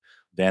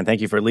Dan,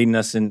 thank you for leading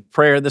us in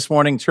prayer this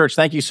morning. Church,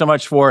 thank you so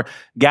much for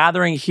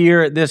gathering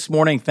here this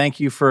morning. Thank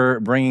you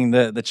for bringing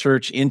the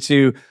church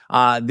into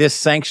this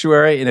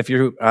sanctuary. And if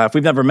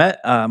we've never met,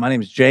 my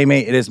name is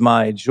Jamie. It is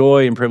my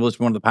joy and privilege to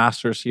be one of the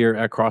pastors here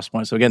at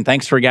Crosspoint. So again,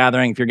 thanks for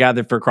gathering. If you're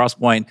gathered for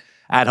Crosspoint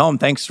at home,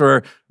 thanks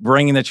for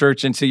bringing the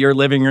church into your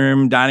living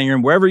room, dining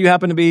room, wherever you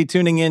happen to be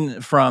tuning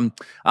in from.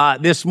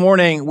 This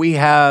morning, we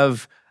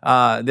have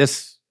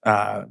this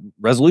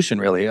resolution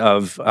really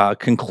of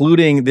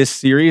concluding this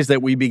series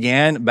that we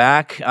began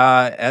back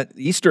at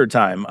Easter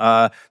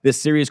time.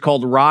 This series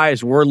called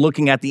Rise. We're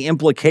looking at the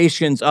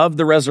implications of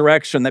the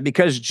resurrection, that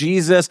because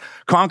Jesus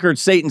conquered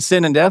Satan,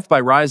 sin, and death by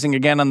rising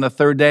again on the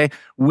third day,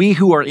 we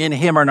who are in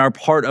him are now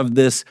part of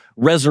this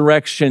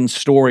resurrection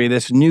story,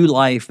 this new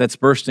life that's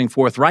bursting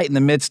forth right in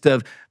the midst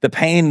of the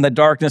pain, the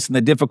darkness, and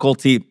the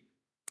difficulty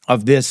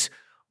of this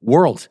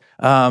world.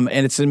 And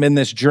it's been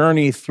this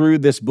journey through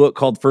this book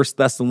called First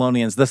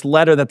Thessalonians, this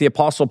letter that the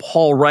Apostle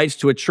Paul writes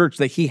to a church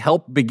that he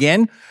helped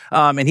begin.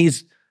 And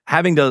he's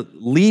having to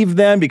leave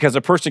them because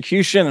of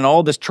persecution and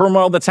all this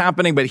turmoil that's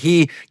happening, but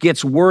he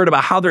gets word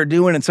about how they're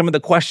doing and some of the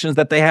questions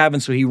that they have.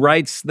 And so he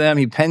writes them,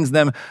 he pens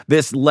them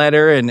this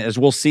letter. And as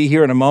we'll see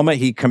here in a moment,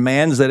 he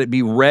commands that it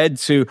be read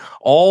to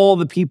all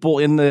the people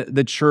in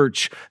the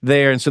church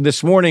there. And so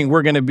this morning,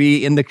 we're going to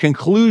be in the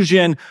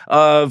conclusion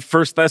of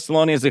First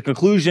Thessalonians, the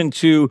conclusion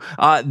to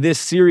this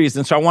series.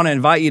 And so I want to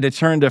invite you to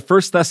turn to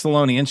First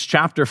Thessalonians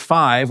chapter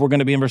 5. We're going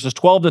to be in verses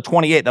 12 to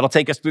 28. That'll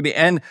take us through the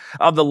end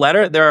of the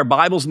letter. There are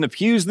Bibles in the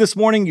pews this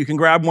morning. You can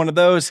grab one of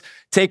those,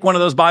 take one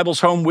of those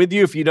Bibles home with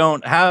you if you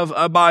don't have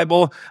a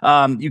Bible.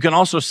 You can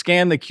also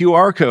scan the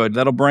QR code.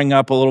 That'll bring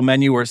up a little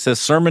menu where it says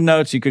sermon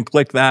notes. You can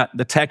click that.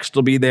 The text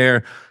will be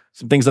there.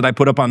 Some things that I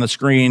put up on the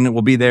screen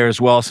will be there as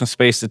well, some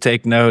space to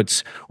take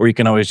notes, or you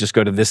can always just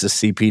go to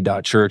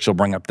thisiscp.church. It'll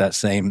bring up that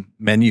same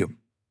menu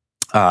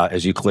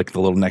as you click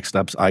the little next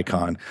steps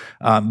icon.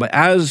 But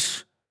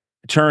as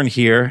turn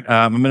here.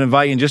 I'm going to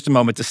invite you in just a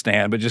moment to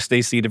stand, but just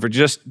stay seated for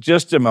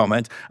just a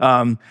moment.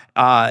 I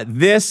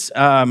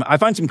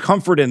find some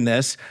comfort in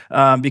this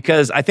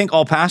because I think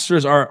all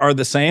pastors are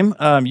the same.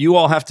 You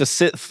all have to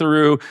sit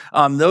through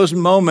those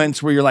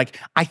moments where you're like,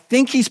 I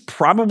think he's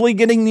probably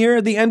getting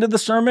near the end of the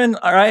sermon,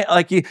 all right?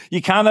 Like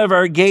you kind of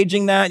are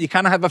gauging that. You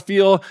kind of have a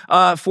feel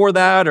for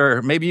that,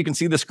 or maybe you can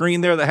see the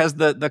screen there that has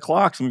the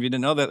clock. Some of you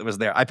didn't know that it was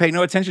there. I pay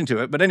no attention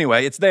to it, but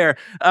anyway, it's there.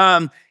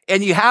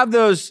 And you have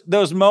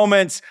those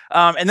moments,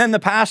 and then the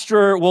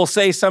pastor will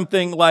say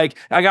something like,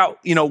 I got,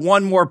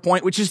 one more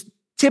point, which is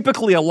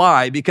typically a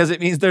lie because it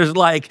means there's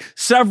like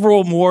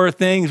several more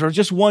things or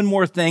just one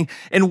more thing.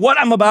 And what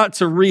I'm about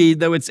to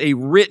read, though it's a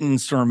written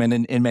sermon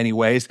in many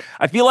ways,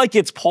 I feel like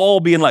it's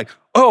Paul being like,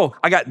 oh,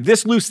 I got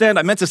this loose end.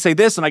 I meant to say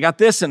this, and I got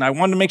this, and I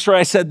wanted to make sure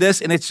I said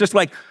this. And it's just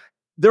like,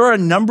 there are a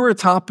number of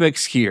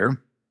topics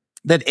here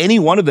that any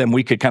one of them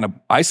we could kind of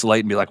isolate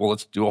and be like, well,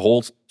 let's do a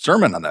whole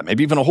sermon on that,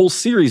 maybe even a whole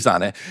series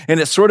on it. And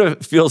it sort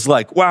of feels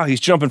like, wow, he's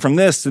jumping from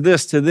this to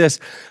this to this.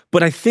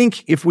 But I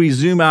think if we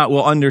zoom out,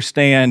 we'll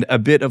understand a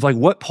bit of like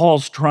what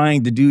Paul's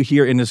trying to do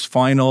here in his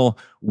final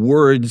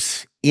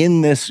words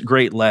in this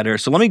great letter.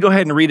 So let me go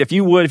ahead and read. If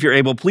you would, if you're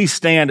able, please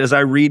stand as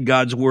I read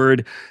God's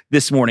word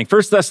this morning.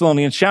 1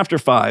 Thessalonians chapter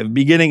 5,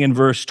 beginning in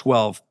verse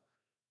 12.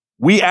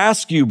 We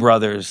ask you,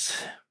 brothers,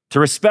 to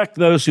respect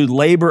those who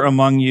labor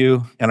among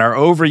you and are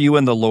over you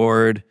in the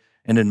Lord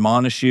and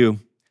admonish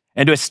you,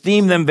 and to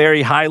esteem them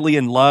very highly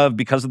in love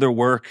because of their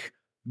work.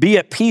 Be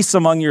at peace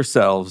among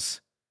yourselves.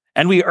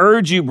 And we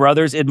urge you,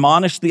 brothers,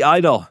 admonish the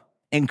idle,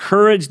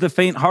 encourage the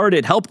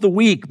faint-hearted, help the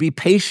weak, be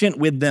patient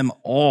with them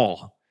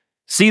all.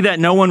 See that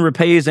no one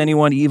repays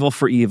anyone evil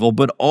for evil,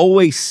 but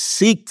always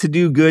seek to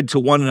do good to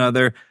one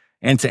another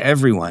and to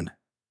everyone.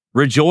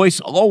 Rejoice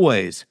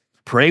always.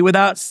 Pray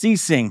without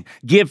ceasing.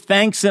 Give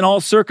thanks in all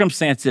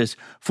circumstances,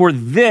 for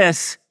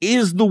this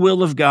is the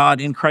will of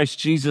God in Christ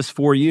Jesus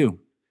for you.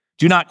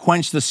 Do not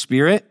quench the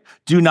spirit.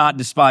 Do not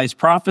despise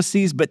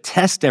prophecies, but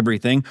test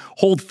everything.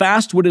 Hold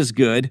fast what is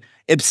good.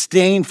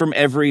 Abstain from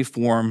every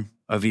form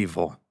of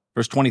evil.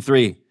 Verse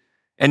 23.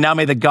 And now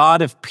may the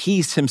God of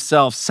peace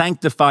himself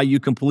sanctify you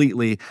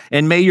completely,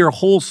 and may your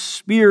whole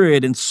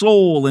spirit and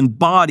soul and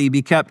body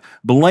be kept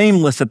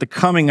blameless at the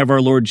coming of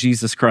our Lord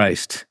Jesus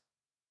Christ.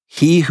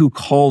 He who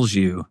calls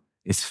you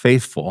is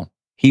faithful.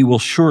 He will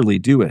surely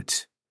do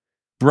it.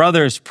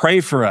 Brothers,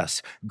 pray for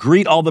us.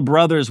 Greet all the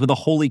brothers with a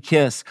holy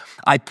kiss.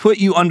 I put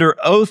you under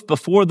oath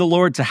before the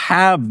Lord to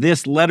have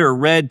this letter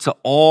read to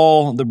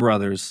all the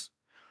brothers.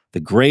 The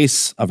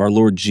grace of our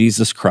Lord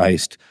Jesus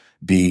Christ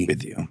be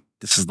with you.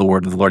 This is the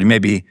word of the Lord. You may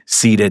be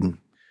seated.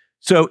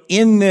 So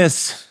in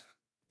this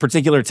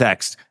particular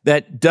text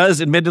that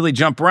does admittedly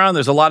jump around.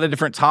 There's a lot of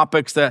different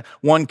topics that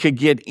one could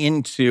get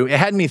into. It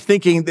had me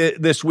thinking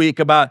this week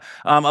about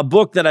a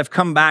book that I've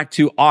come back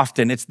to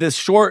often. It's this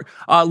short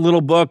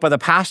little book by the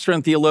pastor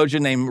and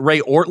theologian named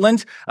Ray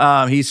Ortlund.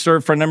 He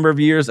served for a number of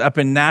years up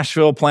in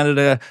Nashville,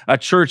 planted a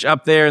church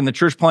up there in the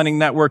church planting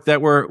network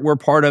that we're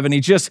part of, and he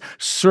just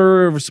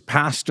serves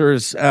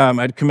pastors.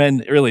 I'd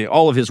commend really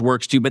all of his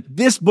works to, but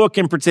this book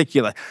in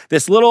particular,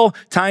 this little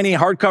tiny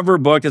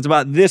hardcover book that's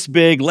about this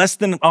big, less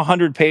than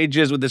 100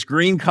 pages with this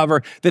green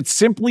cover that's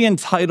simply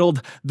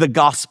entitled The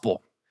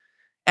Gospel.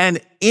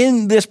 And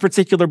in this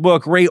particular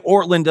book, Ray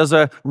Ortlund does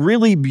a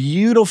really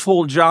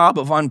beautiful job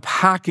of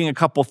unpacking a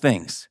couple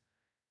things.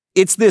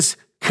 It's this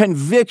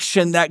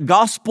conviction that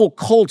gospel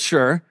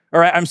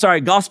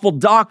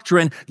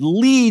doctrine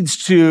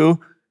leads to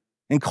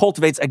and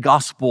cultivates a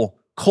gospel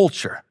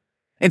culture.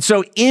 And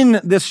so in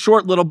this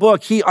short little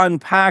book, he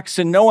unpacks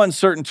in no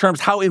uncertain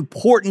terms how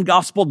important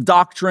gospel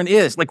doctrine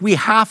is. Like, we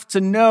have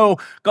to know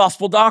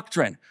gospel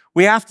doctrine.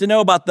 We have to know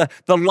about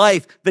the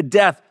life, the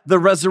death, the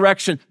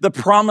resurrection, the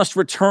promised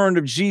return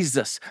of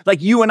Jesus.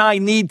 Like, you and I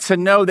need to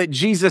know that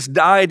Jesus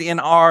died in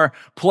our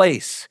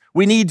place.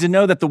 We need to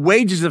know that the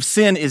wages of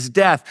sin is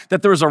death,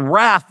 that there was a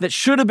wrath that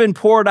should have been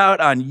poured out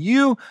on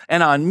you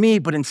and on me,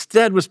 but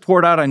instead was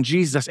poured out on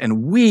Jesus,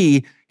 and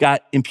we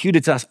got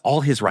imputed to us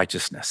all his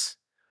righteousness.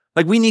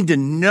 Like, we need to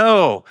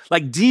know,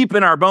 like deep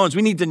in our bones,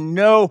 we need to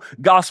know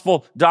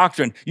gospel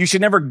doctrine. You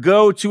should never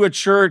go to a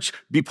church,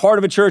 be part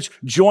of a church,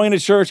 join a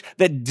church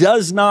that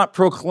does not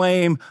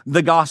proclaim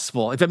the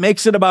gospel. If it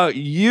makes it about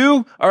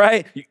you, all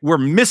right, we're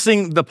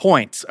missing the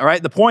point, all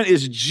right? The point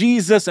is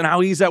Jesus and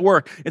how he's at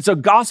work. And so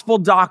gospel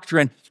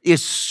doctrine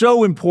is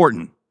so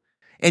important.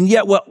 And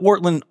yet what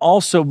Ortlund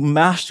also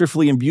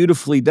masterfully and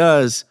beautifully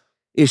does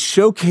is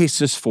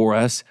showcases for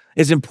us,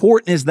 as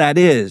important as that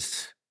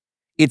is,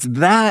 it's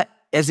that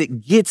as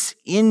it gets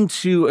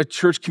into a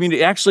church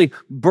community, it actually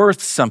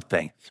births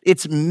something.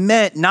 It's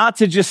meant not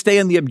to just stay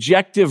in the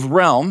objective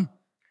realm,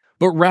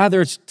 but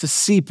rather it's to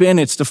seep in,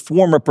 it's to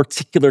form a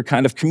particular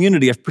kind of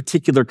community, a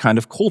particular kind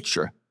of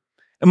culture.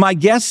 And my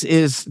guess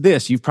is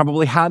this, you've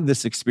probably had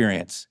this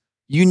experience.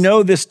 You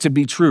know this to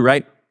be true,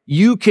 right?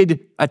 You could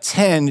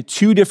attend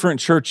two different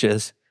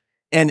churches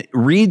and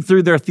read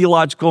through their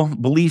theological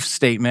belief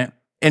statement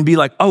and be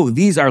like, oh,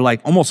 these are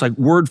like almost like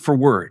word for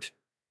word,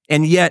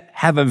 and yet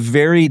have a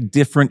very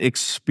different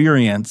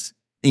experience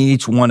in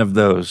each one of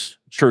those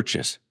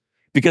churches,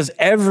 because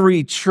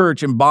every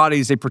church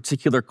embodies a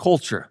particular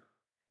culture.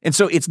 And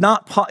so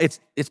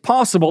it's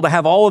possible to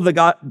have all of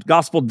the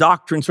gospel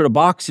doctrine sort of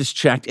boxes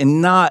checked and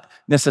not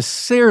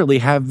necessarily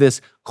have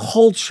this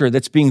culture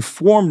that's being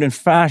formed and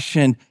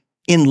fashioned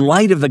in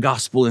light of the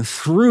gospel and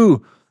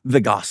through the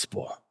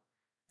gospel.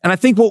 And I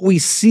think what we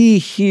see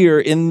here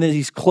in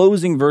these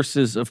closing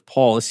verses of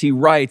Paul as he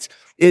writes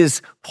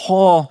is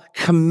Paul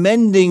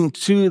commending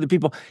to the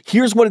people,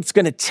 here's what it's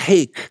going to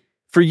take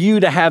for you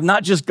to have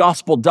not just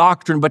gospel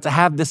doctrine, but to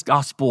have this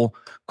gospel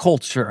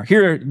culture.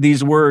 Here are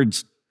these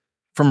words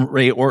from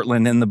Ray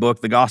Ortlund in the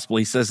book, The Gospel.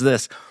 He says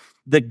this,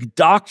 the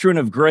doctrine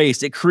of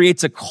grace, it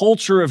creates a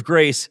culture of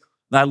grace,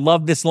 and I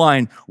love this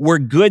line, where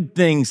good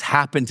things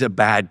happen to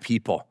bad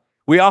people.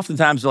 We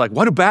oftentimes are like,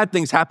 what do bad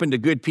things happen to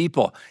good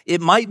people?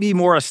 It might be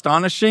more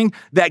astonishing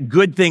that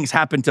good things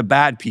happen to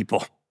bad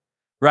people,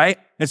 right?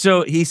 And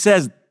so he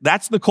says,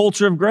 that's the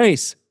culture of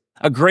grace.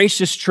 A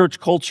gracious church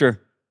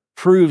culture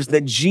proves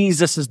that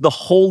Jesus is the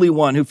Holy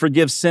One who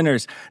forgives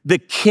sinners, the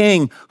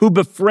King who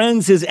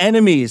befriends his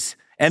enemies,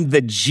 and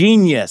the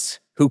genius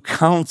who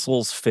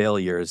counsels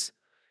failures.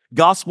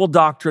 Gospel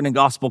doctrine and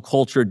gospel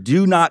culture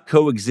do not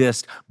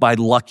coexist by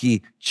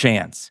lucky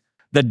chance.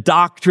 The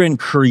doctrine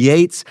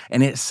creates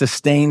and it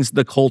sustains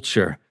the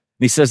culture. And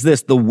he says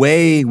this, the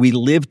way we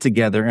live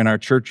together in our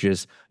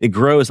churches, it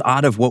grows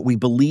out of what we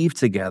believe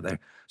together.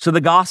 So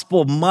the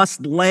gospel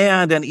must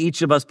land on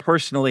each of us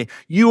personally.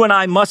 You and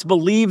I must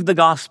believe the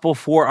gospel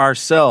for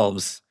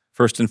ourselves,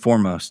 first and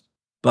foremost.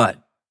 But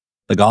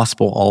the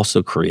gospel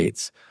also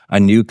creates a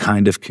new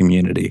kind of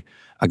community,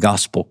 a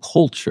gospel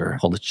culture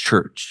called a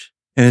church.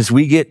 And as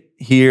we get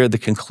here, the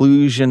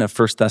conclusion of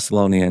 1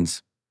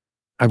 Thessalonians,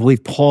 I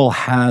believe Paul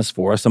has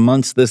for us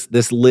amongst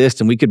this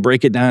list, and we could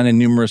break it down in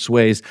numerous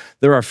ways.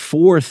 There are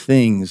four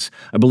things,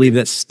 I believe,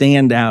 that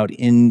stand out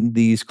in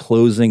these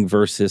closing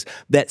verses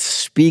that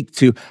speak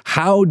to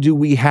how do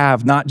we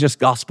have not just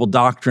gospel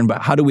doctrine,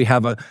 but how do we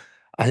have a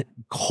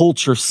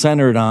culture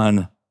centered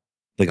on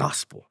the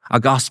gospel, a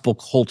gospel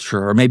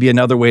culture. Or maybe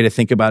another way to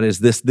think about it is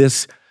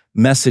this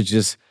message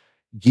is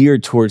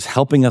geared towards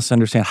helping us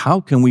understand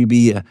how can we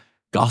be a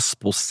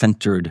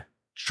gospel-centered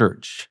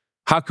church?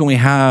 How can we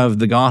have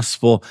the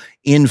gospel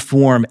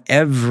inform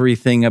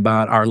everything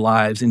about our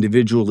lives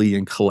individually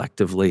and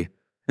collectively?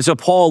 And so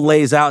Paul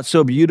lays out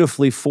so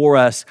beautifully for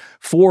us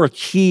four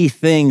key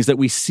things that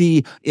we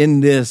see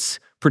in this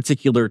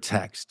particular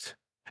text.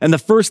 And the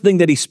first thing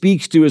that he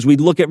speaks to as we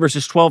look at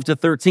verses 12 to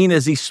 13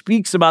 is he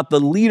speaks about the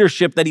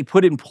leadership that he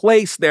put in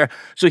place there.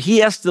 So he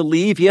has to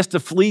leave. He has to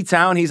flee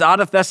town. He's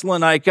out of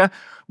Thessalonica.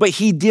 but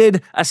he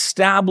did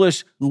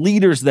establish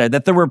leaders there,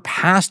 that there were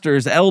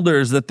pastors,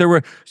 elders, that there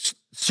were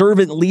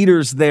servant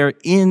leaders there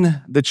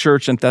in the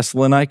church in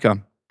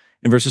Thessalonica.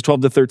 In verses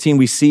 12 to 13,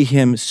 we see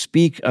him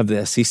speak of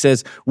this. He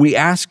says, "We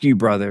ask you,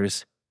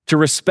 brothers, to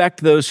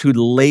respect those who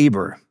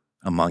labor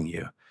among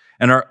you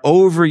and are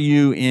over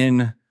you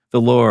in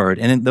the Lord,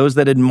 and in those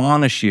that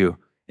admonish you,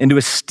 and to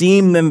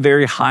esteem them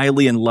very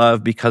highly in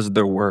love because of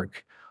their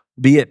work.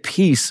 Be at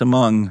peace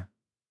among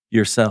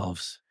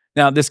yourselves."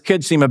 Now, this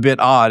could seem a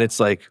bit odd. It's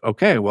like,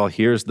 okay, well,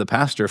 here's the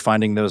pastor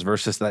finding those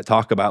verses that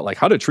talk about like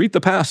how to treat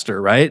the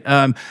pastor, right?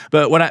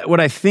 But what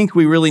I think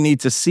we really need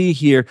to see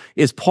here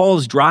is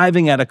Paul's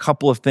driving at a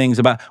couple of things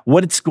about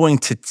what it's going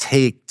to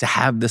take to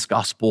have this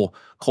gospel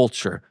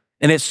culture.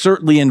 And it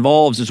certainly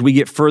involves, as we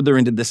get further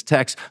into this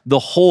text, the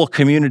whole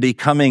community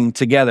coming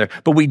together.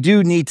 But we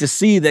do need to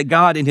see that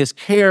God, in his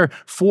care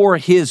for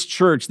his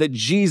church, that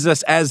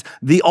Jesus, as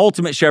the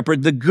ultimate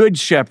shepherd, the good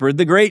shepherd,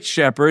 the great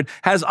shepherd,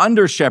 has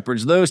under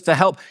shepherds, those to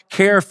help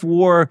care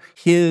for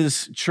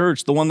his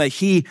church, the one that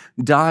he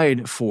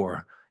died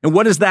for. And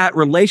what does that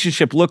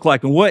relationship look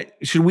like? And what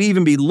should we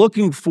even be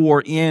looking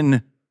for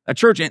in a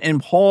church?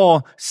 And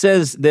Paul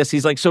says this,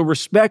 he's like, so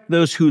respect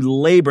those who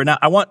labor. Now,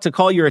 I want to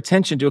call your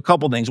attention to a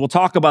couple things. We'll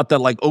talk about that,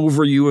 like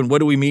over you, and what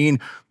do we mean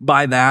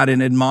by that,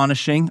 and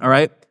admonishing, all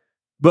right?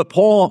 But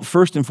Paul,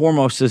 first and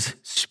foremost, is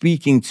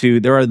speaking to,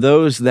 there are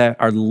those that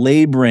are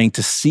laboring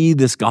to see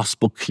this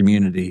gospel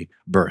community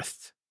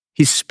birthed.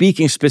 He's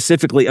speaking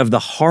specifically of the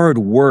hard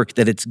work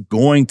that it's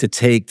going to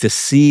take to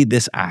see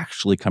this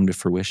actually come to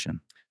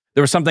fruition.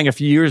 There was something a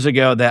few years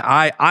ago that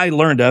I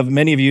learned of.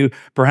 Many of you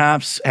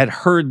perhaps had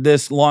heard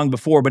this long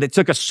before, but it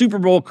took a Super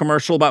Bowl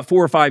commercial about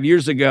 4 or 5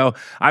 years ago,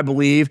 I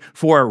believe,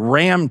 for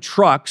Ram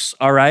trucks,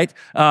 all right?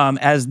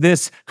 As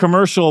this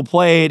commercial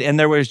played, and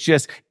there was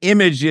just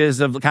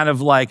images of kind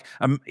of like,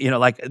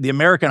 like the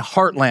American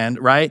heartland,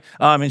 right?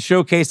 And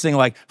showcasing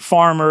like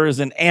farmers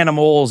and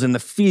animals and the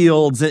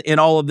fields and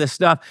all of this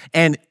stuff.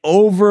 And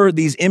over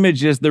these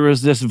images, there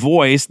was this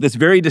voice, this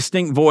very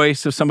distinct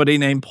voice of somebody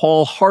named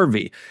Paul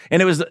Harvey.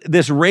 And it was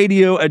this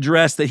radio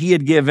address that he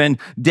had given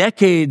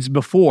decades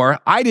before.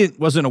 I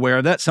wasn't aware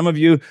of that. Some of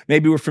you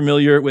maybe were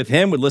familiar with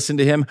him, would listen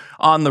to him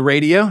on the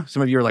radio.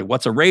 Some of you are like,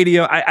 what's a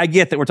radio? I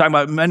get that we're talking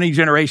about many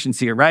generations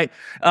here, right?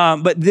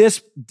 But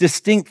this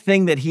distinct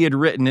thing that he had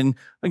written, and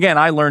again,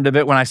 I learned of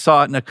it when I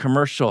saw it in a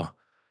commercial.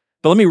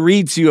 But let me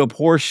read to you a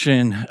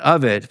portion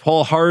of it.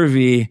 Paul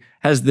Harvey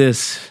has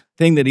this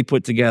thing that he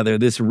put together,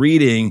 this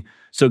reading,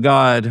 "So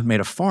God made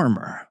a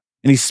farmer."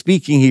 And he's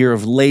speaking here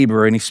of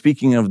labor, and he's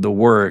speaking of the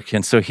work.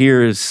 And so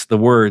here's the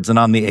words. "And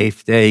on the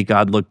 8th day,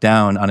 God looked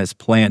down on his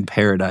planned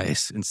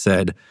paradise and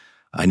said,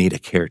 I need a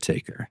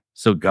caretaker.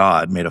 So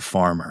God made a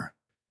farmer.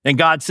 And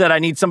God said, I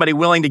need somebody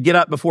willing to get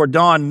up before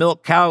dawn,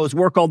 milk cows,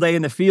 work all day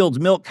in the fields,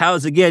 milk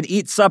cows again,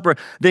 eat supper,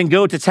 then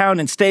go to town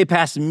and stay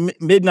past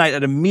midnight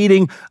at a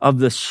meeting of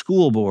the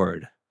school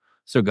board.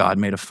 So God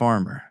made a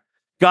farmer.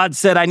 God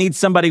said, I need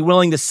somebody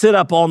willing to sit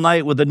up all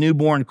night with a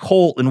newborn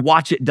colt and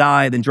watch it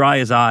die, then dry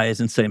his eyes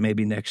and say,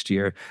 maybe next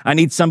year. I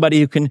need somebody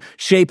who can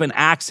shape an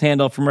axe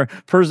handle from a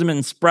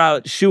persimmon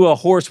sprout, shoe a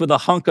horse with a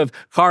hunk of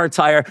car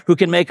tire, who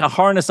can make a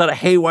harness out of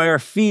haywire,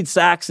 feed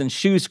sacks and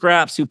shoe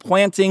scraps, who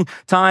planting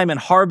time and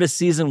harvest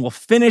season will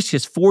finish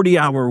his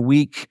 40-hour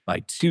week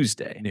by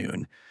Tuesday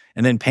noon,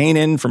 and then paint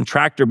in from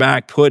tractor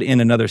back, put in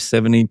another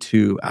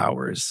 72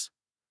 hours.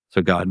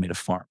 So God made a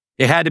farm.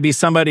 It had to be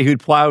somebody who'd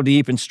plow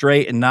deep and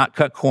straight and not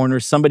cut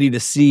corners, somebody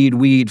to seed,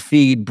 weed,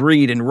 feed,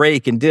 breed, and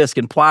rake and disc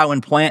and plow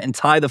and plant and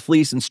tie the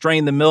fleece and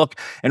strain the milk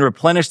and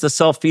replenish the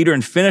self-feeder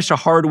and finish a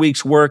hard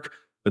week's work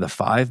with a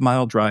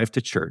 5-mile drive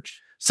to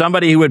church.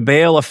 Somebody who would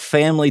bail a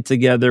family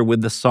together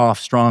with the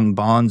soft, strong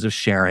bonds of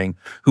sharing,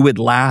 who would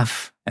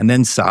laugh and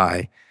then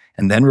sigh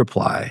and then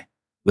reply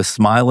with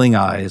smiling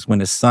eyes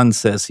when his son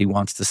says he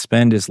wants to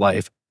spend his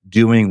life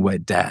doing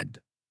what dad.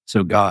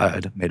 So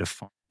God made a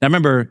farm. I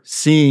remember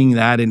seeing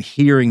that and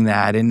hearing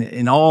that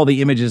and all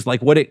the images,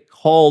 like what it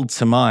called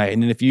to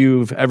mind. And if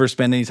you've ever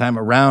spent any time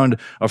around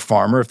a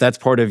farmer, if that's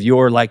part of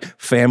your like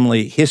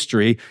family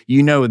history,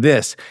 you know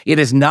this. It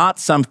is not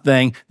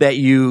something that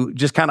you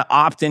just kind of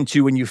opt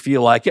into when you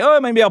feel like, oh,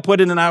 maybe I'll put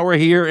in an hour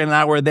here and an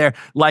hour there.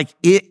 Like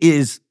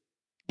it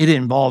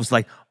involves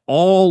like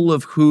all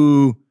of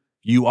who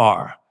you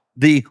are.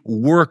 The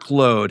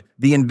workload,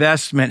 the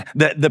investment,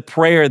 the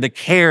prayer, the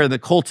care, the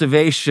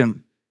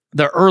cultivation,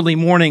 the early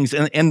mornings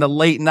and the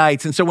late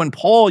nights. And so when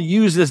Paul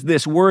uses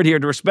this word here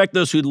to respect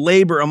those who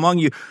labor among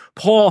you,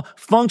 Paul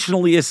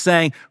functionally is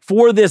saying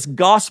for this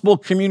gospel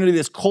community,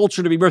 this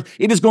culture to be birthed,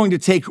 it is going to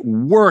take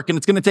work and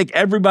it's going to take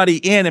everybody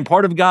in. And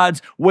part of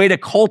God's way to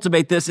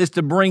cultivate this is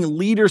to bring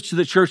leaders to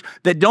the church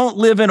that don't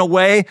live in a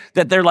way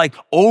that they're like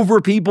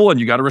over people and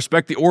you got to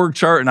respect the org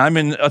chart and I'm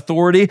in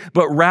authority,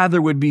 but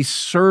rather would be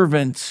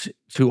servants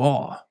to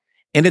all.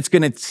 And it's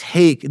going to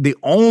take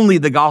only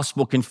the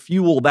gospel can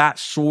fuel that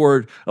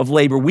sort of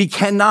labor. We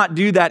cannot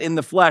do that in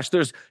the flesh.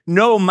 There's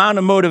no amount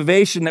of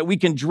motivation that we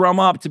can drum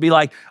up to be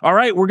like, all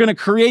right, we're going to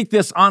create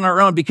this on our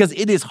own because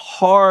it is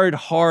hard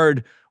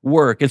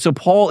work. And so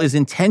Paul is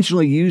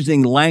intentionally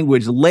using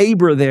language.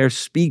 Labor there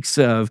speaks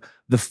of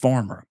the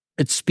farmer.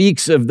 It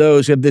speaks of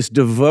those who have this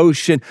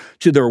devotion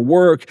to their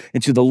work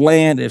and to the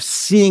land, of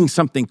seeing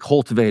something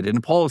cultivated.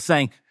 And Paul is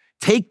saying,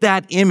 take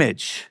that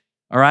image,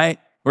 all right?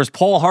 Whereas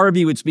Paul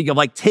Harvey would speak of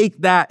like,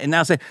 take that and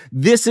now say,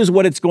 this is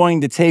what it's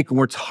going to take when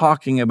we're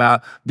talking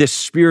about this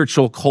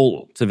spiritual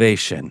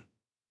cultivation.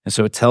 And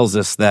so it tells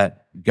us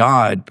that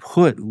God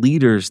put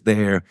leaders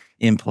there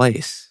in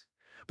place.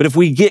 But if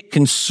we get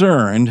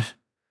concerned,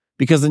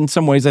 because in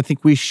some ways I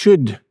think we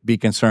should be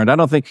concerned, I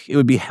don't think it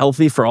would be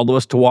healthy for all of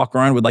us to walk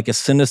around with like a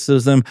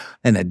cynicism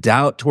and a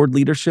doubt toward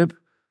leadership.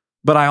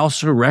 But I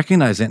also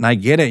recognize it and I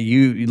get it.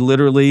 You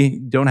literally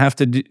don't have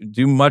to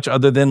do much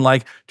other than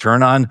like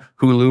turn on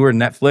Hulu or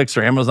Netflix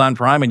or Amazon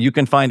Prime and you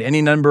can find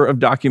any number of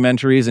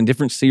documentaries and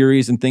different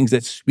series and things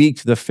that speak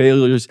to the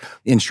failures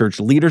in church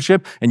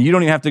leadership. And you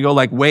don't even have to go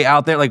like way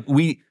out there. Like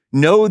we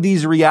know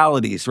these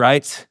realities,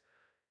 right?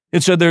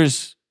 And so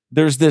there's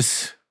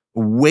this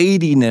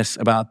weightiness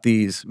about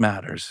these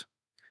matters.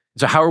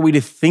 So how are we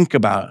to think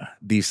about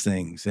these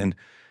things? And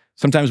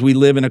sometimes we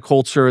live in a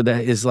culture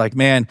that is like,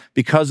 man,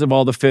 because of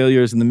all the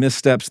failures and the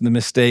missteps and the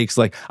mistakes,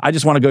 like, I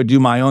just want to go do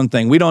my own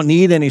thing. We don't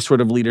need any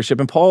sort of leadership.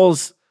 And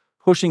Paul's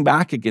pushing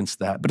back against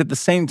that. But at the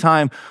same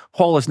time,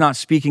 Paul is not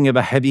speaking of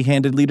a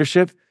heavy-handed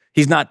leadership.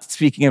 He's not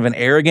speaking of an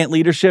arrogant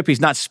leadership. He's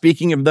not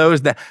speaking of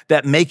those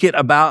that make it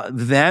about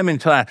them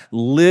and to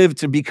live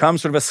to become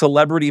sort of a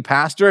celebrity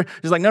pastor.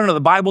 He's like, no, the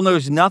Bible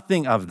knows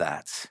nothing of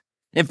that.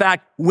 In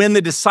fact, when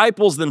the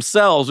disciples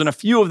themselves, and a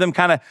few of them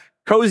kind of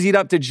cozied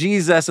up to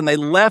Jesus and they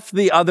left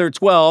the other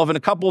 12, and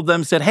a couple of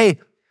them said, hey,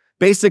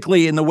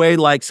 basically in the way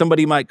like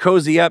somebody might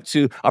cozy up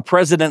to a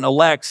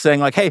president-elect saying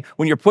like, hey,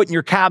 when you're putting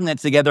your cabinet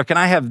together, can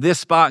I have this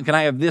spot? Can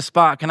I have this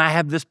spot? Can I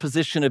have this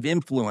position of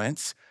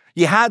influence?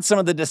 You had some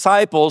of the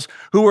disciples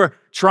who were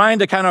trying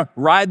to kind of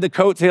ride the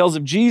coattails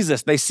of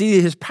Jesus. They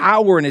see his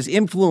power and his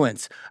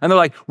influence, and they're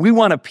like, we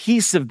want a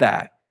piece of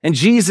that. And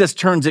Jesus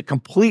turns it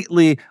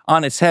completely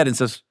on its head and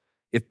says,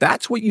 if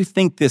that's what you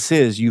think this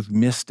is, you've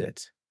missed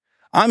it.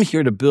 I'm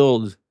here to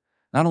build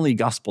not only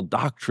gospel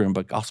doctrine,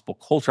 but gospel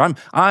culture.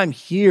 I'm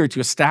here to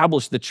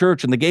establish the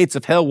church, and the gates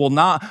of hell will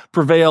not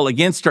prevail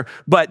against her.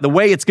 But the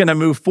way it's going to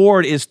move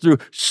forward is through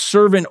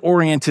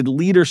servant-oriented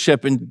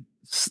leadership and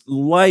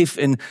life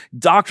and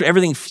doctrine,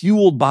 everything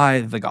fueled by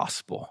the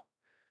gospel.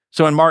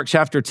 So in Mark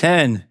chapter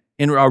 10,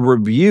 in a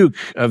rebuke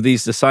of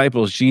these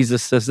disciples,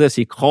 Jesus says this,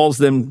 he called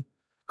them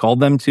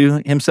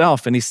to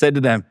himself, and he said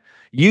to them,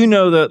 you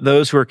know that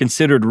those who are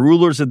considered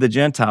rulers of the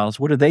Gentiles,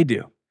 what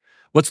do?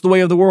 What's the way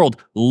of the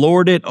world?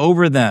 Lord it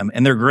over them,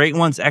 and their great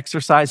ones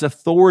exercise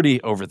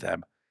authority over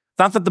them. It's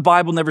not that the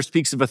Bible never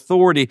speaks of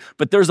authority,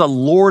 but there's a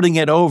lording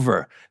it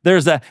over.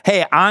 There's a,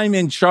 hey, I'm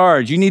in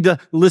charge. You need to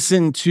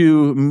listen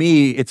to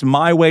me. It's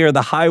my way or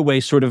the highway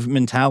sort of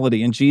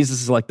mentality. And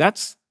Jesus is like,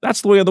 that's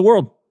the way of the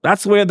world.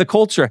 That's the way of the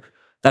culture.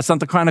 That's not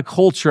the kind of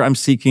culture I'm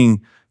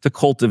seeking to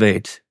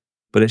cultivate,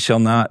 but it shall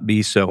not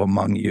be so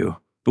among you.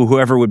 But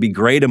whoever would be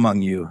great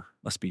among you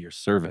must be your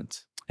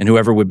servant. And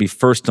whoever would be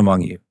first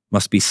among you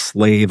must be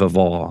slave of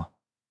all.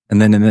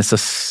 And then in this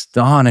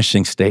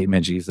astonishing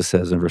statement, Jesus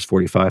says in verse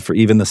 45, for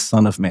even the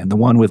Son of Man, the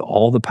one with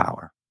all the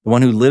power, the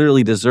one who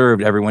literally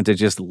deserved everyone to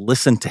just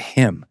listen to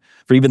him.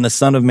 For even the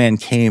Son of Man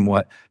came,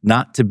 what?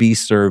 Not to be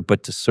served,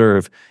 but to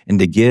serve and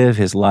to give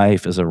his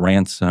life as a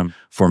ransom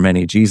for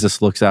many.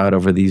 Jesus looks out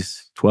over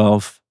these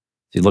 12.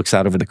 He looks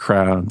out over the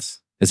crowds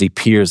as he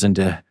peers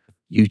into the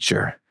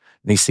future.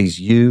 And he sees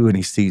you and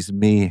he sees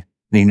me,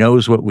 and he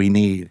knows what we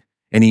need.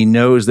 And he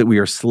knows that we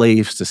are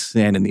slaves to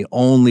sin. And the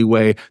only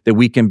way that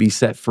we can be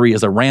set free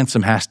is a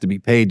ransom has to be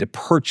paid to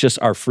purchase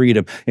our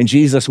freedom. And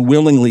Jesus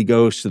willingly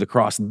goes to the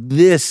cross.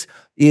 This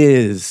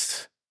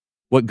is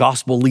what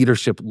gospel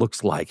leadership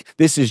looks like.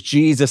 This is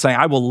Jesus saying,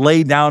 I will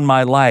lay down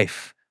my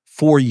life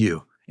for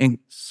you. And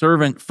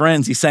servant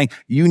friends, he's saying,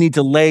 you need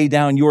to lay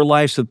down your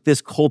life so that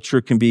this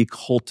culture can be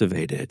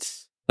cultivated.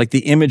 Like the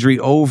imagery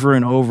over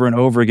and over and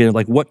over again,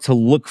 like what to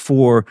look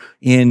for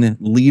in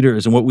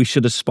leaders and what we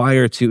should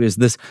aspire to is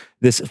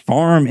this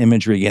farm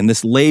imagery and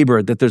this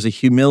labor, that there's a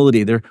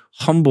humility, they're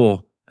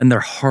humble and they're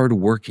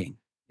hardworking.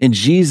 And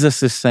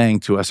Jesus is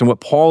saying to us, and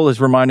what Paul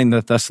is reminding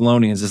the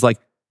Thessalonians is like,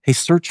 hey,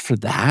 search for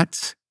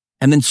that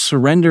and then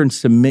surrender and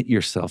submit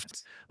yourself.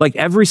 Like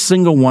every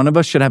single one of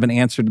us should have an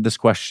answer to this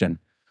question.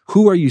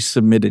 Who are you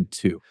submitted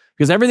to?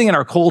 Because everything in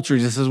our culture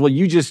just says, well,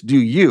 you just do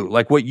you,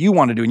 like what you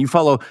want to do, and you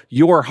follow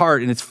your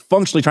heart, and it's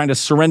functionally trying to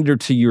surrender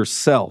to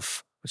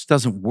yourself, which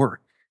doesn't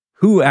work.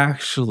 Who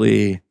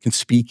actually can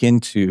speak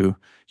into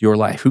your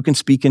life? Who can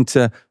speak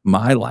into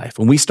my life?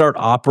 When we start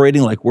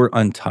operating like we're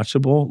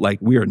untouchable, like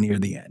we are near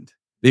the end,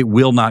 it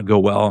will not go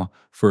well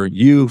for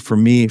you, for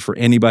me, for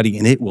anybody,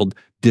 and it will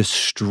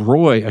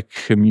destroy a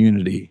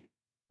community.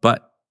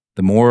 But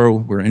the more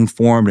we're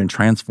informed and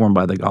transformed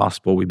by the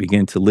gospel, we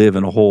begin to live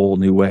in a whole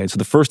new way. So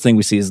the first thing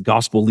we see is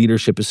gospel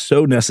leadership is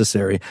so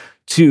necessary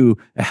to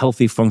a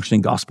healthy,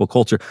 functioning gospel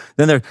culture.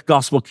 Then there's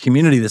gospel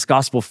community, this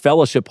gospel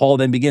fellowship. Paul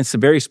then begins to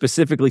very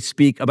specifically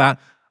speak about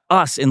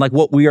us and like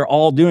what we are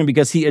all doing,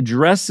 because he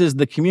addresses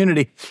the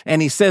community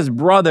and he says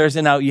brothers.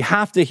 And now you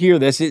have to hear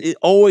this. It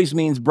always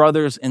means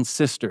brothers and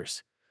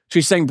sisters. So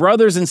he's saying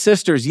brothers and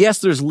sisters. Yes,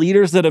 there's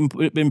leaders that have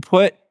been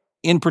put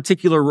in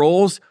particular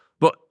roles,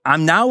 but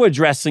I'm now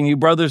addressing you,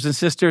 brothers and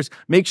sisters.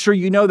 Make sure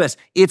you know this.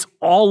 It's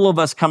all of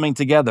us coming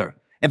together.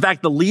 In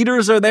fact, the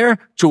leaders are there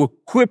to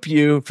equip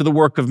you for the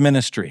work of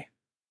ministry.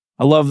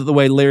 I love the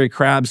way Larry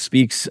Crabb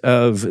speaks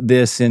of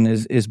this in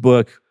his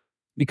book,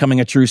 Becoming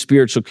a True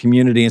Spiritual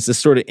Community. It's this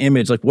sort of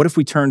image, like what if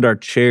we turned our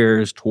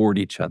chairs toward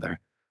each other?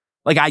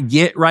 Like I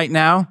get right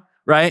now,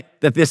 right,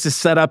 that this is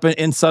set up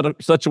in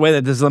such a way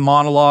that this is a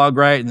monologue,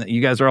 right, and that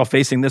you guys are all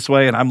facing this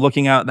way and I'm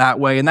looking out that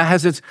way. And that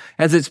has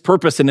its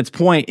purpose and its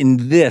point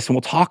in this. And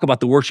we'll talk about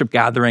the worship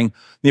gathering,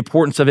 the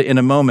importance of it in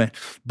a moment.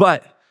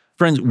 But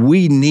friends,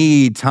 we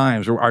need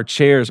times where our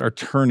chairs are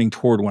turning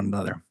toward one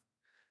another,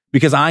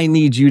 because I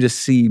need you to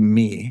see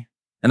me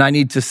and I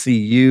need to see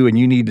you and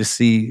you need to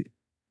see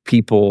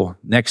people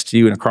next to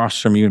you and across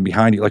from you and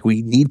behind you. Like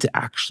we need to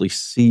actually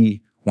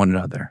see one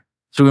another.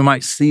 So we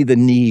might see the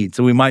need.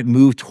 So we might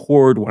move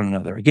toward one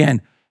another.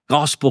 Again,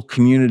 gospel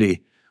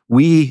community.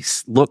 We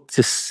look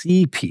to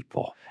see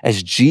people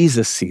as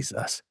Jesus sees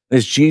us,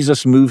 as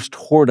Jesus moves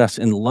toward us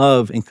in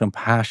love and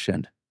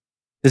compassion.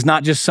 It's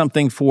not just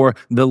something for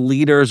the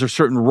leaders or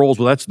certain roles.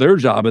 Well, that's their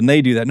job and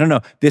they do that.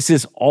 No. This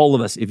is all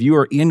of us. If you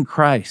are in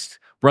Christ,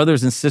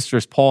 brothers and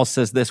sisters, Paul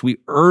says this, we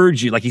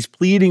urge you, like he's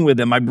pleading with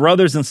them, my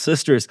brothers and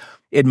sisters,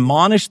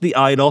 admonish the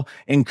idle,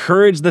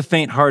 encourage the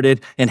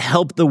faint-hearted, and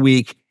help the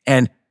weak,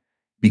 and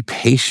be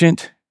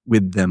patient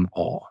with them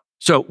all.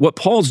 So what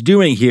Paul's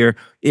doing here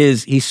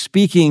is he's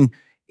speaking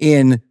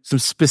in some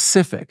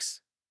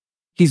specifics.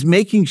 He's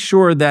making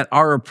sure that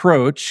our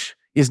approach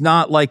is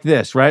not like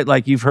this, right?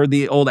 Like you've heard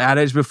the old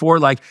adage before,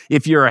 like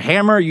if you're a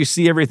hammer, you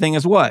see everything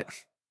as what?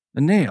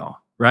 A nail,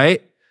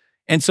 right?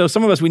 And so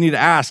some of us, we need to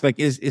ask, like,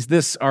 is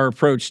this our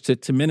approach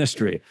to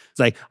ministry? It's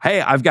like,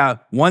 hey, I've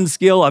got one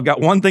skill, I've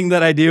got one thing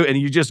that I do, and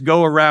you just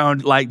go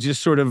around like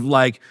just sort of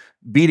like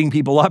beating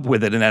people up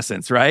with it in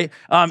essence, right?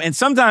 And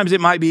sometimes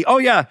it might be, oh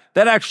yeah,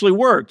 that actually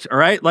worked, all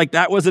right? Like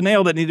that was a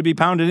nail that needed to be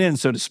pounded in,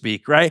 so to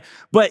speak, right?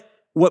 But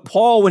what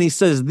Paul, when he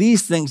says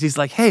these things, he's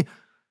like, hey,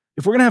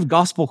 if we're gonna have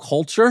gospel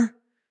culture,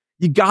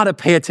 you gotta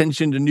pay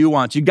attention to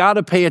nuance. You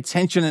gotta pay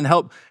attention and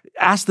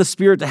ask the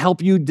Spirit to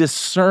help you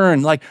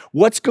discern, like,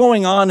 what's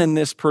going on in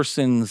this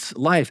person's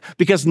life?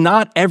 Because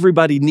not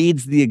everybody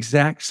needs the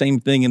exact same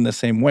thing in the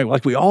same way.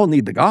 Like, we all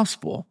need the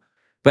gospel,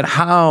 but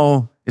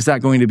how is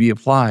that going to be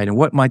applied? And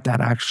what might that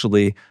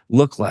actually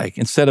look like?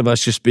 Instead of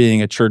us just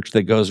being a church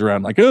that goes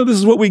around like, oh, this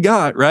is what we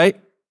got, right?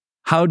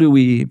 How do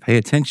we pay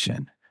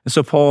attention? And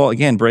so Paul,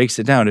 again, breaks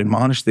it down,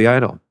 admonish the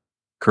idle,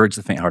 encourage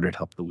the faint-hearted,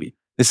 help the weak.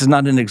 This is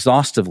not an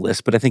exhaustive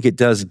list, but I think it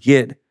does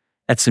get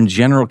at some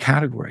general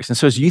categories. And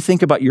so as you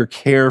think about your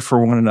care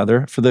for one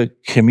another, for the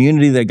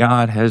community that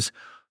God has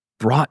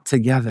brought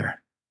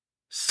together,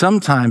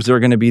 sometimes there are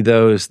going to be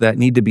those that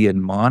need to be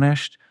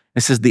admonished.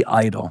 This is the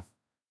idle.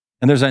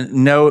 And there's a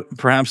note,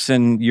 perhaps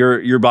in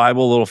your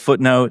Bible, a little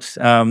footnote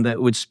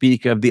that would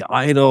speak of the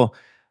idle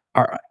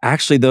are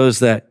actually those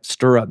that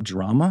stir up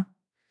drama.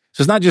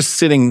 So it's not just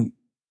sitting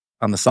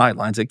on the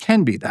sidelines. It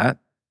can be that.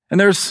 And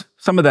there's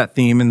some of that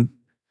theme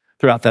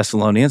throughout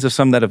Thessalonians. There's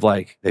some that have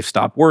they've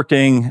stopped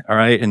working, all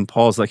right? And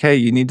Paul's like, hey,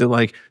 you need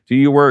to do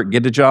your work,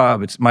 get a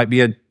job. It might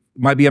be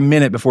a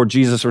minute before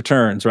Jesus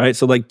returns, right?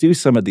 So do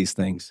some of these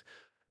things.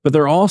 But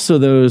there are also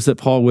those that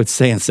Paul would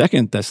say in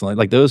 2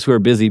 Thessalonians, those who are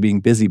busy being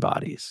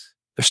busybodies.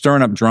 They're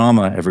stirring up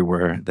drama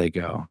everywhere they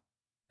go.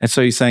 And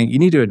so he's saying, you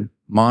need to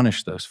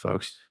admonish those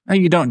folks. Now,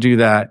 you don't do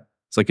that.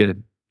 It's like a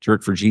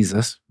jerk for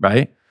Jesus,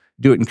 right?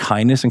 Do it in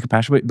kindness and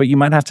compassion, but you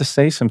might have to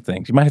say some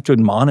things. You might have to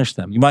admonish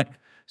them. You might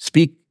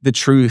speak the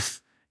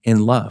truth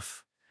in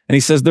love. And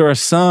he says there are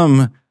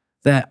some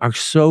that are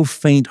so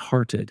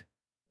faint-hearted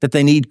that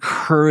they need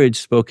courage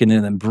spoken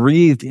in them,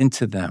 breathed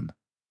into them.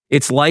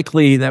 It's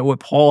likely that what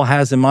Paul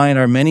has in mind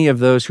are many of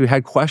those who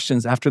had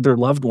questions after their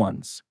loved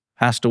ones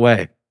passed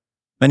away.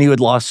 Many who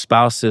had lost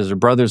spouses or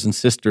brothers and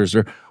sisters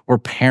or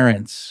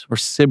parents or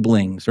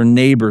siblings or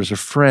neighbors or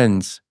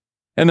friends.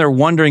 And they're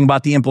wondering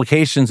about the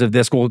implications of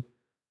this. Well,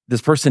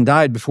 this person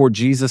died before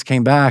Jesus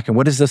came back. And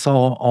what does this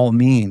all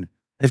mean?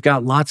 They've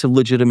got lots of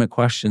legitimate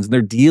questions.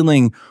 They're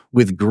dealing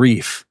with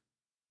grief,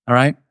 all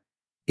right?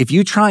 If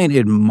you try and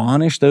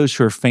admonish those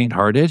who are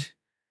faint-hearted,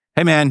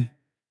 hey man,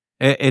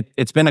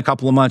 it's been a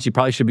couple of months. You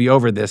probably should be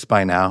over this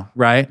by now,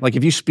 right?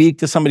 If you speak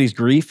to somebody's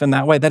grief in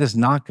that way, that is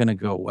not going to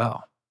go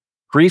well.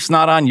 Grief's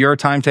not on your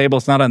timetable.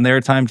 It's not on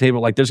their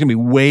timetable. There's going to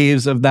be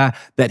waves of that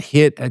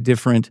hit at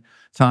different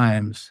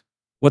times.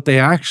 What they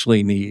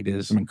actually need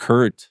is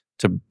encouragement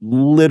to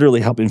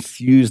literally help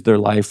infuse their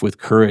life with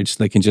courage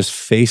so they can just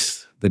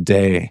face the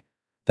day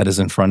that is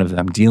in front of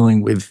them,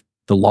 dealing with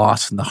the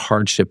loss and the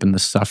hardship and the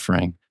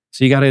suffering.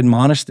 So you got to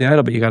admonish the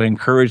idle, but you got to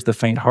encourage the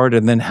faint-hearted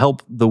and then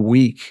help the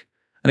weak.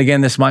 And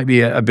again, this might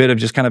be a bit of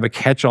just kind of a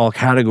catch-all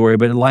category,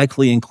 but it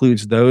likely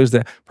includes those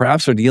that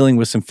perhaps are dealing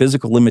with some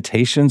physical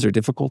limitations or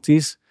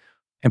difficulties.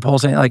 And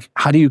Paul's saying,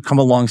 how do you come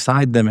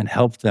alongside them and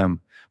help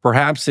them?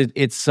 Perhaps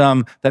it's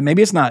that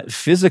maybe it's not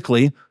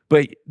physically,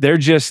 but they're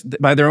just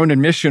by their own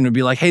admission would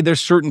be like, hey, there's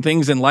certain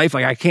things in life,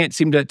 like I can't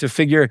seem to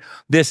figure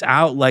this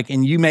out, like,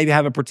 and you maybe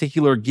have a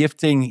particular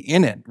gifting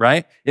in it,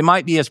 right? It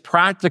might be as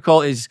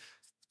practical as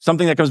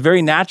something that comes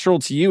very natural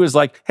to you is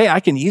like, hey, I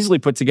can easily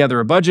put together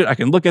a budget. I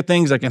can look at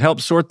things. I can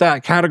help sort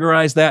that,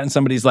 categorize that. And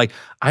somebody's like,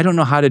 I don't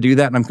know how to do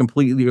that. And I'm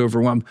completely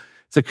overwhelmed.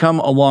 To come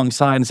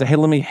alongside and say, hey,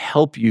 let me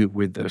help you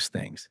with those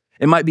things.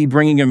 It might be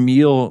bringing a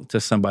meal to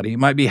somebody. It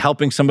might be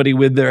helping somebody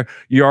with their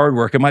yard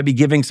work. It might be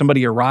giving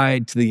somebody a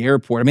ride to the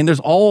airport. I mean,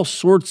 there's all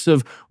sorts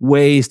of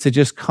ways to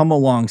just come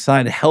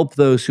alongside and help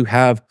those who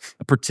have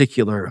a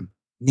particular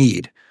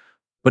need.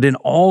 But in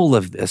all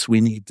of this,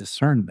 we need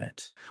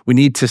discernment. We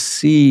need to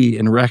see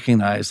and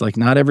recognize, like,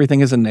 not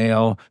everything is a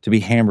nail to be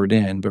hammered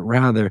in, but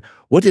rather,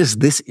 what does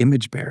this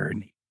image bearer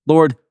need?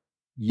 Lord,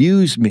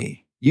 use me.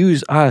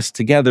 Use us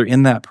together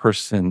in that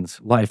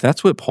person's life.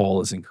 That's what Paul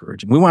is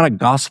encouraging. We want a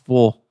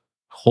gospel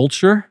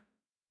culture.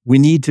 We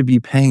need to be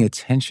paying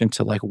attention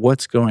to like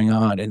what's going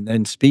on and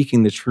then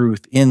speaking the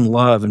truth in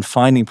love and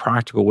finding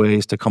practical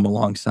ways to come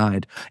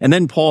alongside. And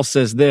then Paul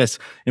says this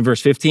in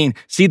verse 15,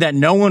 see that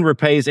no one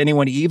repays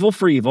anyone evil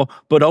for evil,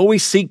 but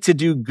always seek to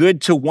do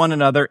good to one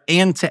another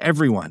and to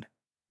everyone.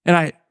 And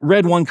I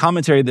read one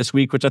commentary this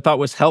week, which I thought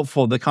was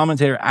helpful. The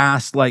commentator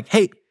asked like,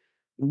 hey,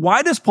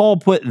 why does Paul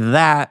put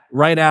that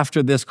right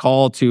after this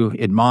call to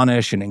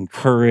admonish and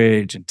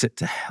encourage and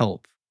to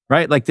help,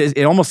 right? Like this,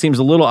 it almost seems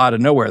a little out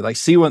of nowhere. Like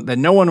that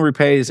no one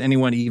repays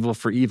anyone evil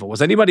for evil.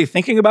 Was anybody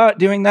thinking about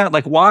doing that?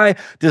 Like why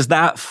does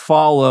that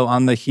follow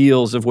on the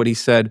heels of what he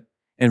said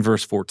in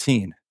verse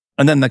 14?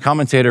 And then the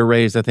commentator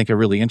raised, I think, a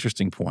really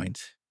interesting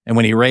point. And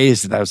when he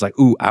raised it, I was like,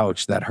 ooh,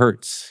 ouch, that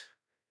hurts.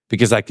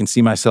 Because I can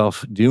see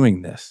myself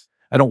doing this.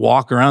 I don't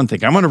walk around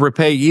thinking, I'm going to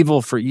repay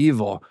evil for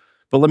evil.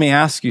 But let me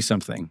ask you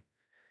something.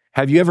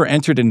 Have you ever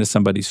entered into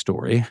somebody's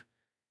story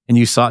and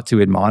you sought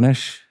to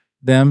admonish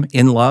them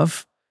in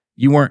love?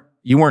 You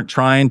weren't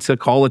trying to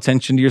call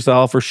attention to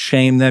yourself or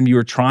shame them. You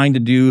were trying to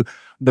do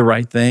the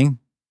right thing,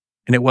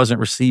 and it wasn't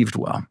received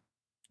well.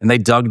 And they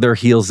dug their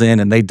heels in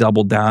and they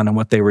doubled down on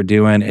what they were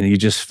doing, and you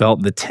just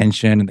felt the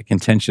tension and the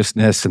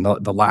contentiousness and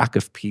the lack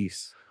of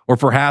peace. Or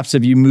perhaps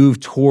if you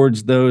moved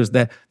towards those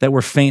that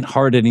were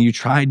faint-hearted and you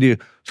tried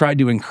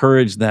to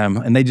encourage them,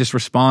 and they just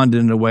responded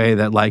in a way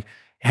that like,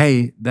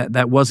 hey,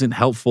 that wasn't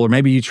helpful. Or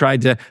maybe you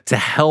tried to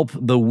help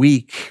the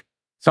weak.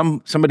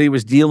 Somebody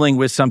was dealing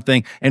with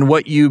something, and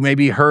what you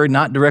maybe heard,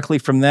 not directly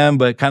from them,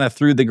 but kind of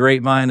through the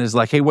grapevine is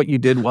like, hey, what you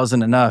did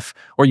wasn't enough,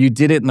 or you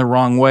did it in the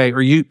wrong way,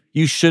 or you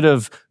should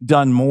have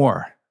done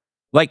more.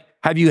 Like,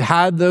 have you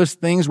had those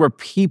things where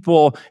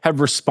people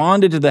have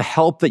responded to the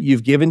help that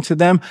you've given to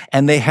them,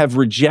 and they have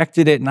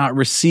rejected it, not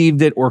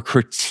received it, or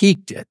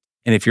critiqued it?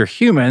 And if you're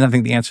human, I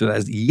think the answer to that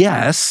is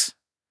yes.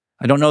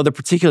 I don't know the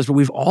particulars, but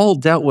we've all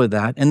dealt with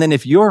that. And then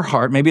if your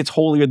heart, maybe it's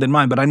holier than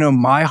mine, but I know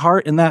my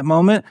heart in that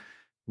moment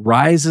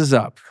rises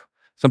up.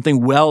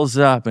 Something wells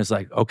up and it's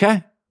like,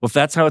 okay, well, if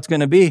that's how it's going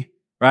to be,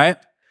 right?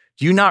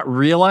 Do you not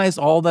realize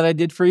all that I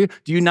did for you?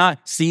 Do you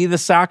not see the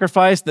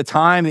sacrifice, the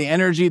time, the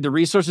energy, the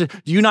resources?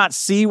 Do you not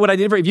see what I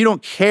did for you? If you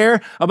don't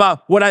care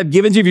about what I've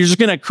given to you, if you're just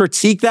going to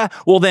critique that,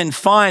 well, then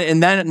fine.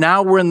 And then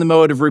now we're in the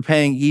mode of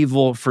repaying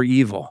evil for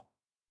evil.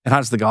 And how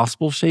does the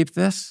gospel shape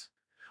this?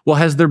 Well,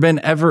 has there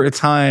been ever a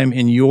time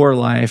in your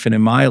life and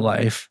in my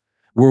life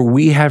where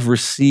we have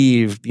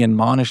received the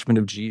admonishment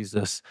of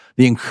Jesus,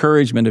 the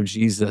encouragement of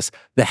Jesus,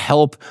 the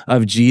help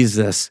of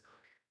Jesus?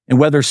 And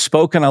whether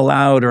spoken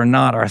aloud or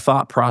not, our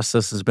thought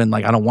process has been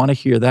like, I don't want to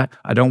hear that.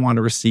 I don't want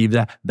to receive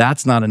that.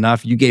 That's not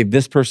enough. You gave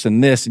this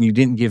person this and you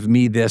didn't give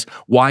me this.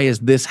 Why is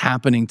this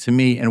happening to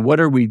me? And what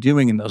are we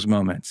doing in those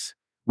moments?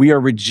 We are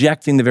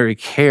rejecting the very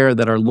care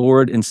that our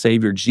Lord and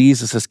Savior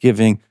Jesus is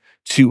giving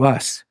to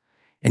us.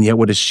 And yet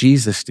what does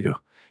Jesus do?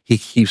 He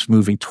keeps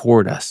moving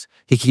toward us.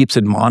 He keeps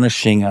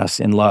admonishing us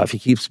in love. He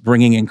keeps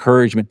bringing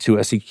encouragement to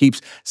us. He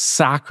keeps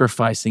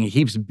sacrificing. He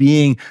keeps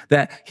being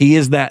that, he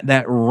is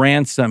that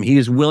ransom. He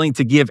is willing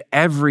to give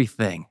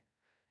everything.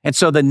 And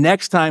so the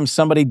next time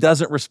somebody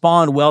doesn't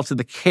respond well to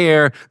the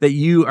care that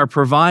you are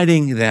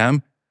providing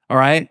them, all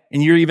right,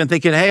 and you're even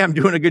thinking, hey, I'm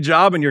doing a good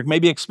job, and you're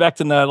maybe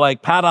expecting the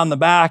like pat on the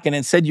back, and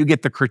instead you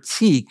get the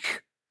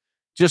critique,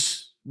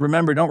 just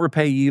remember, don't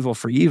repay evil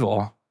for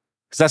evil.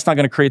 Because that's not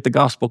going to create the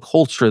gospel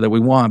culture that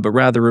we want, but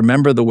rather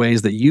remember the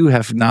ways that you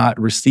have not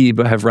received,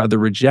 but have rather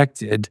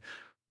rejected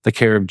the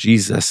care of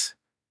Jesus.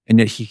 And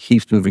yet he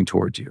keeps moving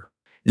towards you.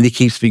 And he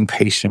keeps being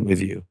patient with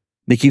you.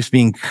 And he keeps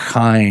being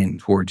kind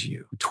towards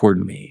you,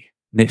 toward me.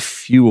 And it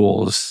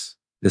fuels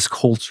this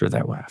culture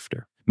that we're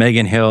after.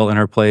 Megan Hill, in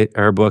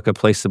her book, A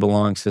Place to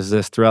Belong, says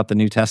this: throughout the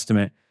New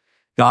Testament,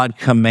 God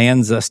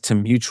commands us to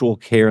mutual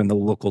care in the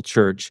local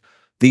church.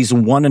 These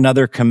one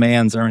another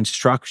commands are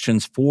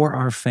instructions for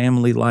our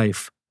family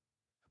life.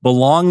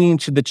 Belonging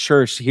to the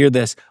church, hear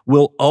this,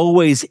 will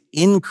always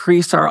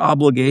increase our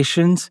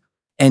obligations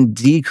and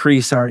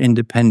decrease our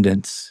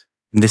independence.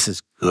 And this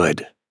is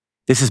good.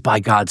 This is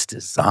by God's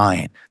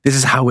design. This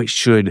is how it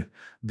should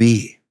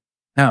be.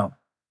 Now,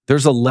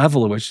 there's a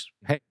level at which,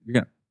 hey,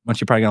 Bunch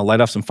of you probably going to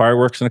light off some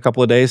fireworks in a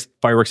couple of days.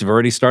 Fireworks have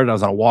already started. I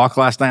was on a walk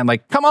last night. I'm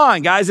like, come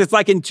on, guys. It's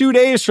like in 2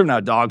 days from now.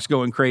 Dogs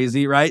going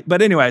crazy, right?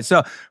 But anyway,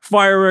 so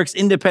fireworks,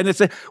 Independence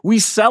Day. We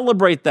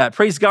celebrate that.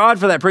 Praise God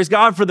for that. Praise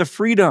God for the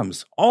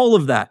freedoms, all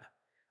of that.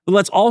 But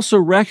let's also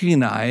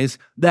recognize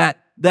that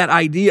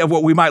idea of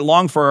what we might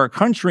long for our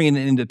country and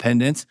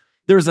independence,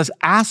 there's this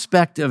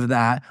aspect of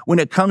that when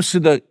it comes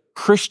to the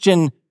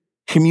Christian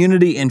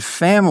community and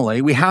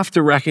family. We have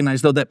to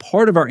recognize, though, that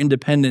part of our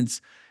independence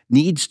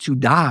needs to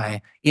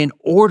die in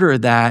order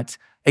that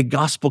a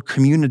gospel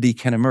community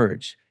can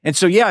emerge. And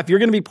so, yeah, if you're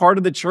going to be part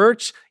of the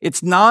church,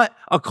 it's not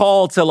a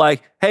call to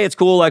like, hey, it's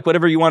cool, like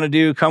whatever you want to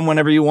do, come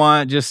whenever you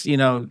want, just,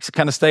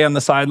 kind of stay on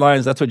the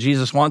sidelines. That's what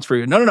Jesus wants for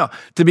you. No.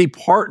 To be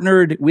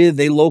partnered with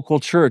a local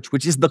church,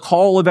 which is the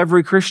call of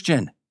every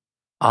Christian,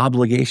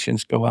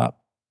 obligations go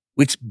up,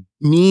 which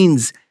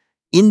means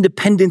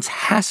independence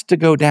has to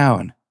go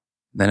down.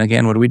 Then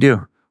again, what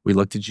do? We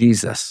look to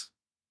Jesus.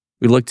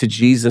 We look to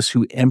Jesus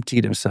who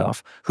emptied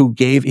himself,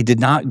 he did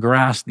not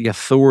grasp the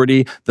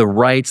authority, the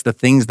rights, the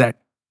things that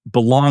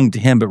belonged to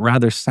him, but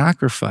rather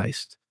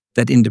sacrificed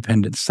that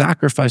independence,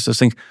 sacrificed those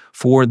things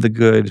for the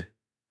good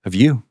of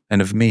you and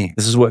of me.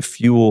 This is what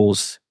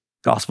fuels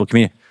gospel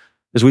community.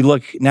 As we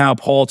look now,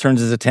 Paul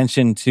turns his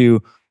attention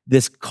to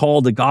this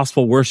call to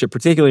gospel worship,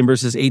 particularly in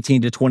verses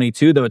 18 to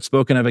 22, though it's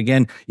spoken of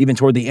again, even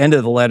toward the end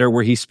of the letter,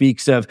 where he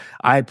speaks of,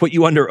 I put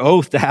you under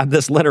oath to have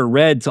this letter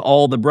read to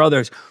all the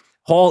brothers.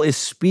 Paul is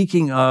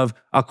speaking of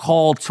a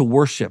call to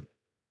worship.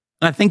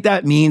 And I think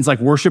that means like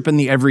worship in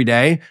the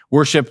everyday,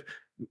 worship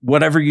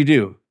whatever you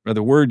do,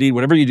 whether word, deed,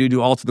 whatever you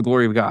do all to the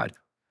glory of God.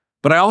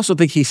 But I also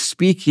think he's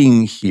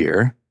speaking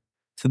here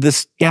to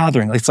this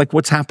gathering. It's like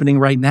what's happening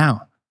right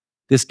now,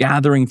 this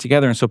gathering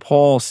together. And so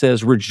Paul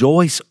says,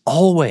 rejoice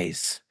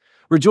always.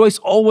 Rejoice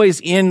always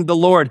in the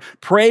Lord.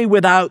 Pray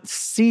without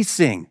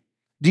ceasing.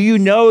 Do you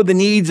know the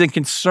needs and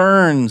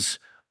concerns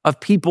of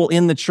people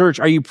in the church?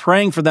 Are you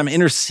praying for them,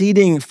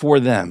 interceding for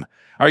them?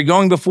 Are you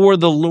going before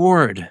the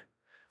Lord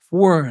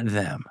for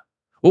them?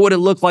 What would it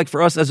look like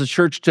for us as a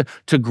church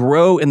to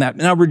grow in that?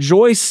 Now,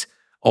 rejoice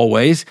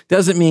always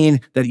doesn't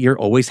mean that you're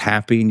always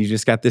happy and you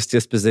just got this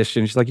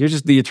disposition. It's like you're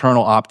just the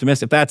eternal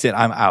optimist. If that's it,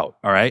 I'm out,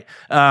 all right?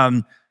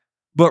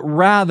 But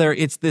rather,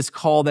 it's this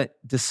call that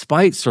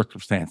despite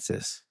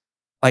circumstances,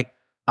 like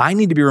I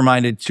need to be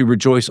reminded to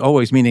rejoice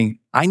always, meaning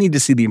I need to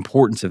see the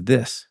importance of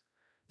this,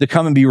 to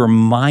come and be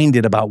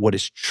reminded about what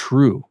is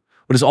true,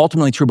 what is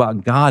ultimately true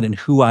about God and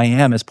who I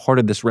am as part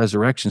of this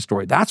resurrection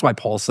story. That's why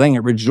Paul's saying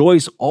it.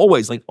 Rejoice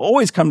always, like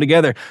always come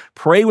together,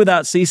 pray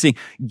without ceasing,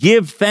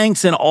 give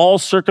thanks in all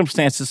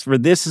circumstances, for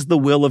this is the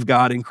will of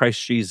God in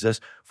Christ Jesus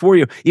for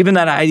you. Even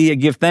that idea,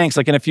 give thanks,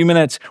 like in a few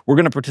minutes, we're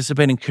going to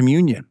participate in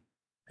communion.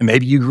 And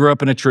maybe you grew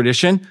up in a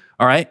tradition,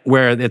 all right,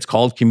 where it's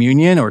called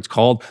communion or it's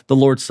called the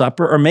Lord's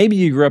Supper, or maybe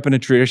you grew up in a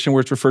tradition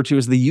where it's referred to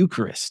as the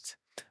Eucharist.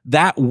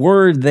 That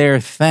word there,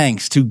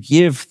 thanks, to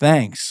give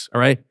thanks,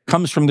 all right,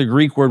 comes from the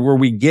Greek word where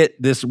we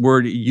get this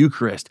word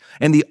Eucharist.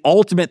 And the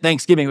ultimate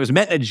thanksgiving, it was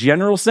meant in a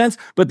general sense,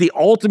 but the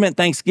ultimate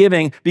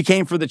thanksgiving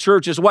became for the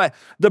church is what?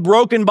 The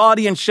broken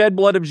body and shed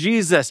blood of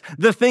Jesus.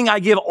 The thing I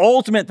give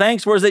ultimate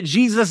thanks for is that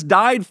Jesus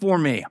died for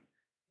me.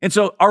 And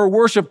so our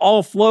worship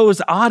all flows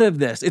out of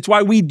this. It's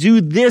why we do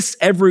this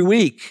every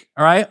week,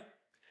 all right?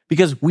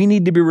 Because we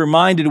need to be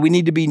reminded, we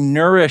need to be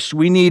nourished,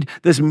 we need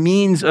this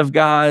means of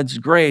God's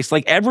grace.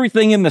 Like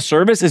everything in the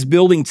service is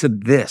building to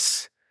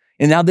this.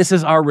 And now this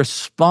is our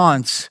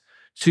response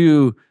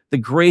to the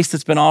grace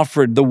that's been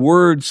offered, the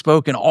word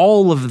spoken,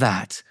 all of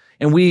that.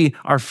 And we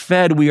are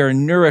fed, we are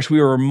nourished,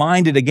 we are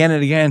reminded again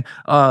and again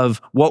of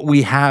what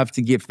we have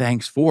to give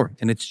thanks for,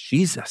 and it's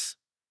Jesus.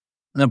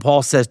 And then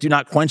Paul says, do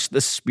not quench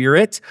the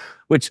spirit,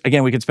 which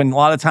again, we could spend a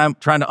lot of time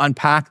trying to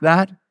unpack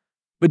that,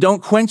 but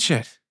don't quench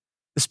it.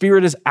 The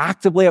Spirit is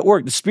actively at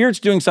work. The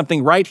Spirit's doing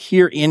something right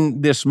here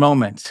in this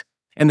moment.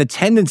 And the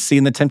tendency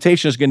and the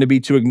temptation is going to be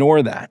to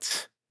ignore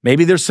that.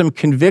 Maybe there's some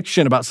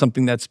conviction about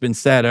something that's been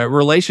said, a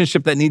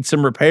relationship that needs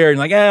some repair. And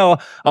like,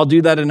 I'll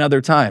do that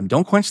another time.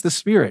 Don't quench the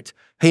Spirit.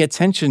 Pay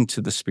attention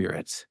to the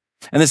Spirit.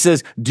 And this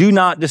says, do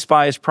not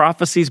despise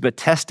prophecies, but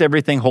test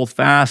everything, hold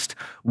fast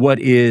what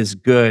is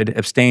good,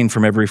 abstain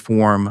from every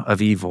form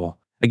of evil.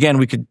 Again,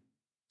 we could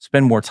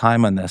spend more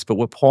time on this, but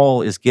what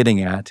Paul is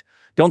getting at,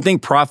 don't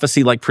think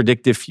prophecy like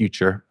predictive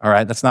future, all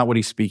right? That's not what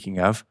he's speaking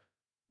of.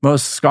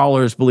 Most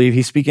scholars believe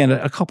he's speaking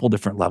at a couple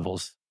different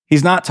levels.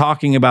 He's not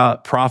talking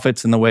about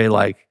prophets in the way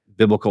like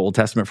biblical Old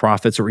Testament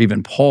prophets or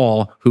even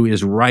Paul, who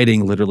is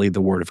writing literally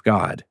the word of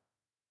God.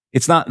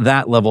 It's not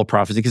that level of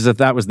prophecy, because if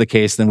that was the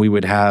case, then we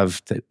would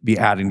have to be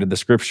adding to the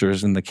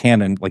scriptures and the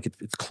canon, like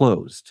it's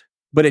closed.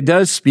 But it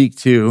does speak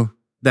to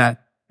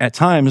that at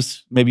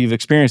times, maybe you've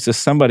experienced this,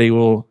 somebody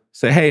will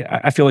say, hey,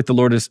 I feel like the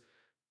Lord is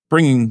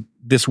bringing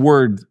this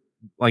word,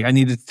 like I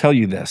need to tell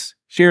you this,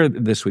 share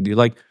this with you.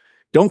 Like,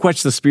 don't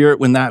quench the Spirit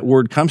when that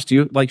word comes to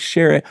you, like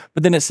share it.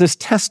 But then it says,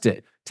 test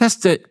it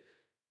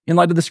in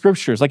light of the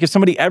scriptures. Like if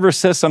somebody ever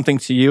says something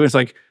to you, it's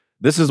like,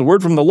 this is a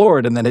word from the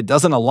Lord, and then it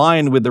doesn't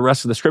align with the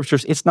rest of the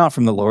scriptures, it's not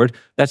from the Lord.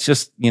 That's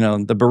just,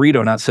 the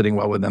burrito not sitting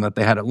well with them that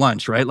they had at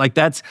lunch, right? Like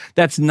that's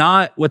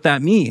not what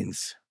that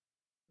means.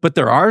 But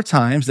there are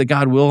times that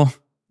God will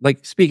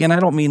speak, and I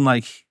don't mean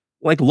like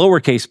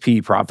lowercase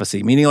p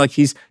prophecy, meaning like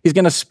he's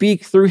going to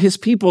speak through his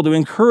people to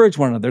encourage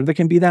one another. There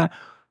can be that.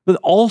 But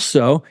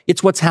also,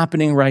 it's what's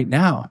happening right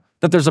now,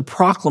 that there's a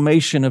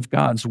proclamation of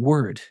God's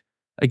word.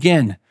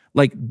 Again,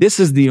 this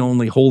is the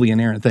only holy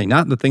and errant thing,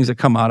 not the things that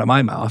come out of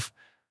my mouth,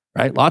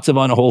 right? Lots of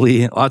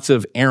unholy, lots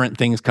of errant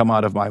things come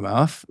out of my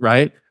mouth,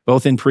 right?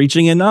 Both in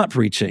preaching and not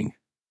preaching.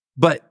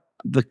 But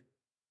the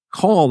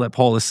call that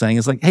Paul is saying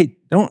is hey,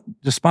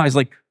 don't despise,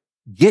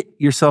 get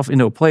yourself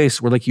into a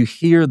place where you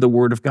hear the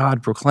word of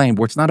God proclaimed,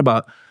 where it's not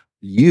about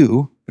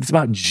you, but it's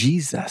about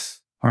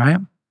Jesus, all right?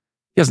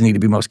 It doesn't need to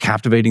be the most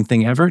captivating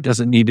thing ever. It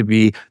doesn't need to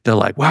be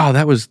wow,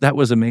 that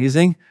was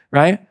amazing,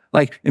 right?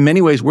 In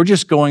many ways, we're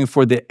just going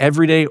for the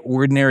everyday,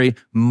 ordinary,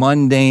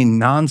 mundane,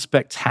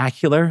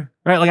 non-spectacular,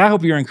 right? I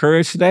hope you're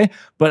encouraged today,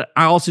 but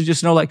I also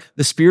just know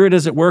the Spirit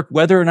is at work,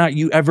 whether or not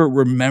you ever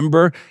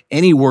remember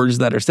any words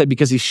that are said,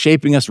 because he's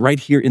shaping us right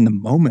here in the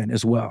moment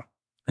as well.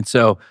 And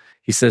so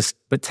he says,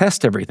 but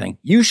test everything.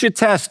 You should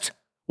test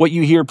what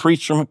you hear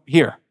preached from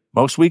here.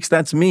 Most weeks,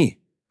 that's me,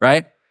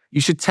 right? You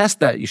should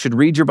test that. You should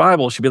read your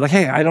Bible. You should be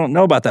hey, I don't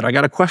know about that. I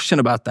got a question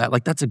about that.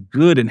 That's a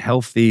good and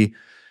healthy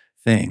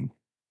thing.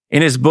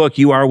 In his book,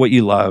 You Are What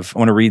You Love, I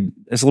want to read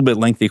this a little bit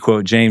lengthy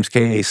quote. James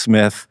K.A.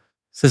 Smith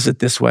says it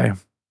this way,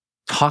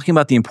 talking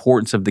about the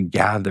importance of the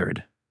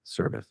gathered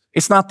service.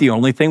 It's not the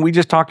only thing. We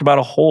just talked about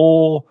a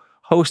whole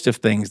host of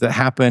things that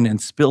happen and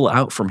spill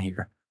out from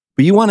here.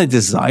 But you want a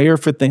desire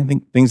for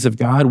things of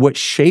God. What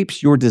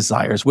shapes your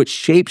desires, what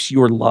shapes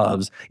your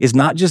loves is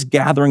not just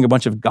gathering a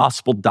bunch of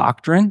gospel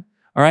doctrine,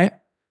 all right?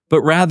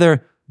 But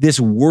rather this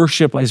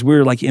worship, as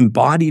we're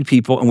embodied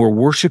people and we're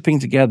worshiping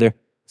together,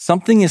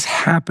 something is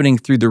happening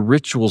through the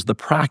rituals, the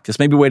practice.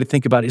 Maybe a way to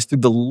think about it is through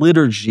the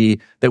liturgy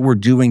that we're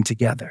doing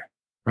together,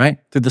 right?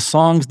 Through the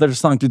songs that are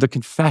sung, through the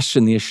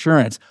confession, the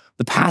assurance,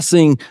 the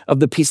passing of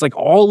the peace.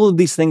 All of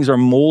these things are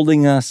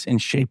molding us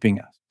and shaping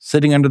us.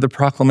 Sitting under the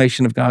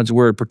proclamation of God's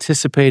word,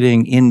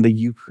 participating in the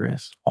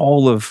Eucharist.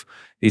 All of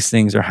these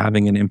things are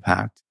having an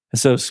impact.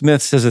 And so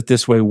Smith says it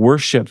this way,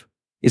 worship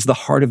is the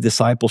heart of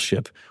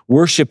discipleship.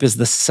 Worship is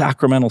the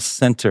sacramental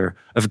center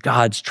of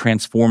God's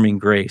transforming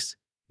grace.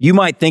 You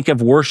might think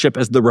of worship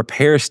as the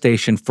repair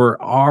station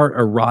for our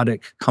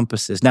erotic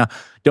compasses. Now,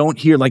 don't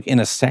hear in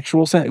a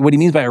sexual sense. What he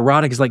means by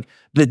erotic is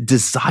the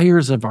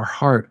desires of our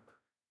heart.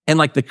 And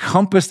the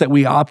compass that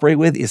we operate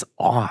with is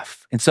off.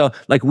 And so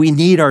we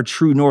need our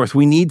true north.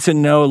 We need to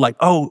know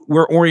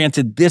we're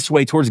oriented this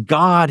way towards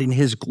God and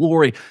his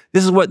glory.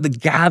 This is what the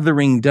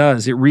gathering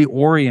does. It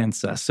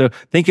reorients us. So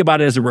think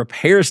about it as a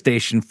repair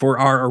station for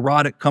our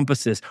erotic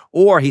compasses.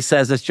 Or he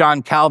says, as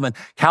John Calvin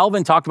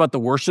talked about the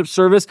worship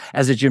service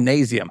as a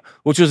gymnasium,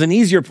 which was an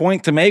easier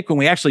point to make when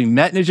we actually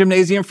met in a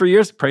gymnasium for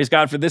years. Praise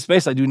God for this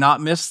space. I do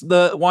not miss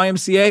the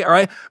YMCA, all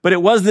right? But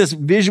it was this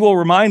visual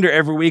reminder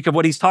every week of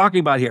what he's talking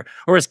about here.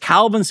 Or as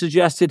Calvin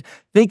suggested,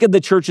 think of the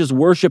church's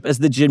worship as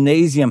the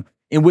gymnasium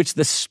in which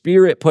the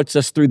Spirit puts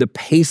us through the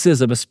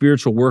paces of a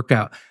spiritual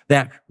workout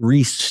that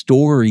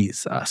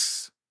restores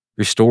us,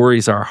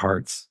 restores our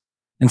hearts.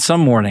 And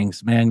some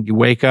mornings, man, you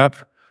wake up,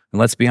 and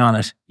let's be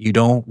honest, you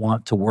don't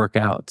want to work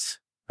out,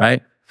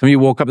 right? Some of you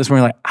woke up this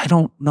morning I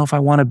don't know if I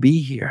want to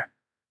be here.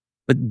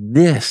 But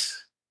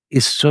this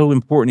is so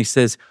important. He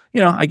says,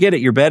 I get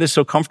it. Your bed is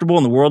so comfortable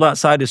and the world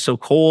outside is so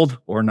cold,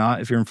 or not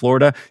if you're in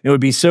Florida. It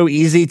would be so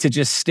easy to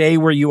just stay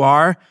where you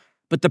are.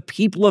 But the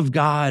people of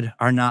God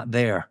are not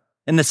there.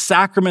 And the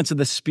sacraments of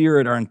the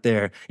Spirit aren't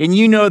there. And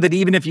you know that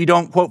even if you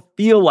don't, quote,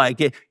 feel like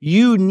it,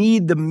 you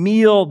need the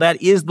meal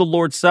that is the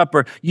Lord's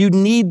Supper. You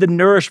need the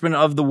nourishment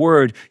of the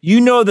Word.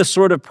 You know the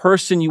sort of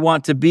person you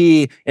want to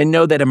be, and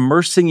know that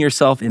immersing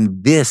yourself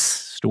in this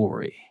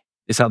story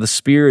is how the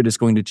Spirit is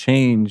going to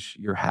change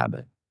your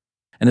habit.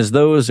 And as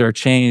those are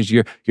changed,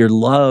 your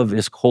love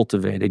is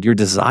cultivated. Your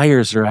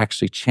desires are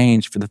actually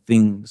changed for the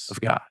things of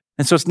God.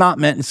 And so it's not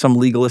meant in some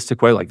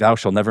legalistic way, thou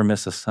shalt never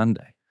miss a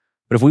Sunday.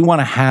 But if we want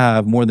to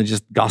have more than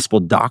just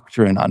gospel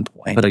doctrine on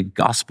point, but a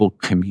gospel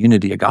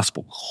community, a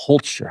gospel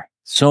culture,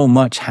 so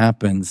much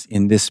happens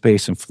in this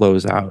space and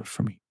flows out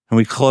from you. And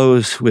we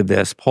close with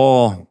this.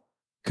 Paul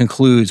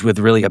concludes with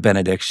really a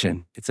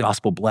benediction. It's a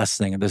gospel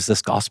blessing, and there's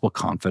this gospel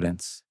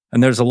confidence.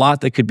 And there's a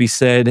lot that could be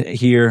said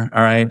here,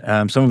 all right?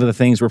 Some of the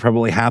things we're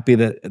probably happy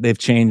that they've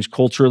changed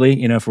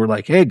culturally. If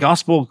we're hey,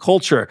 gospel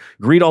culture,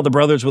 greet all the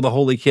brothers with a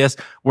holy kiss.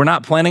 We're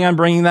not planning on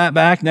bringing that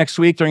back next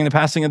week during the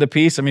passing of the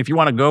peace. I mean, if you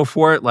want to go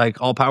for it,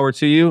 all power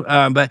to you.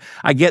 But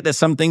I get that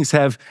some things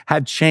have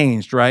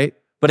changed, right?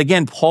 But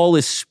again, Paul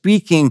is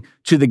speaking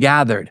to the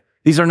gathered.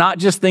 These are not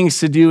just things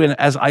to do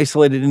as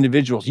isolated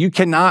individuals. You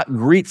cannot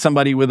greet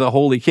somebody with a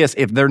holy kiss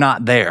if they're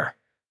not there.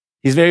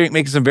 He's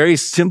making some very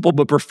simple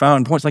but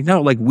profound points.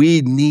 No,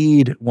 we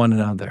need one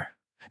another.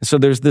 And so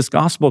there's this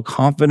gospel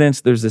confidence,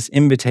 there's this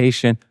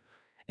invitation.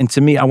 And to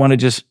me, I want to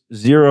just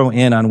zero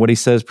in on what he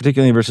says,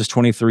 particularly in verses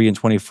 23 and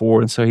 24.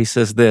 And so he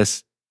says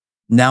this,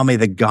 Now may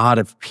the God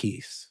of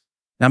peace,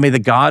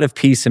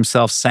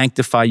 himself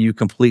sanctify you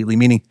completely,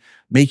 meaning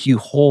make you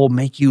whole,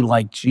 make you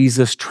like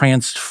Jesus,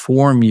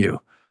 transform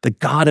you. The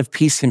God of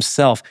peace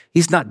himself,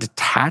 he's not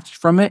detached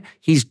from it.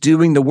 He's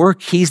doing the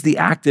work. He's the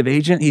active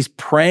agent. He's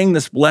praying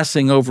this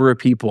blessing over a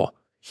people.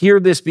 Hear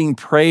this being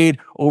prayed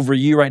over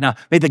you right now.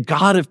 May the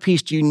God of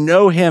peace, do you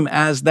know him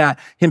as that,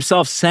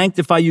 himself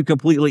sanctify you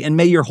completely, and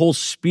may your whole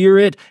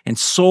spirit and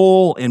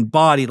soul and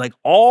body, like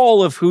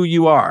all of who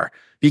you are,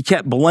 be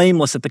kept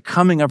blameless at the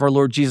coming of our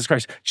Lord Jesus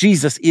Christ.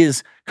 Jesus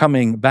is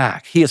coming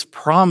back. He has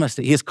promised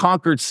it. He has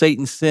conquered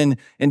Satan, sin,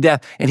 and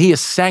death, and he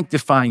is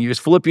sanctifying you. As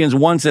Philippians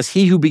 1 says,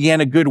 he who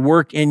began a good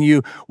work in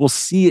you will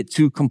see it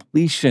to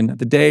completion at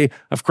the day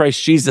of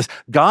Christ Jesus.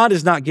 God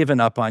has not given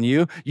up on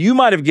you. You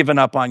might have given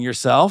up on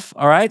yourself,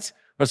 all right?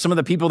 But some of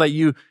the people that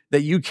you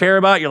care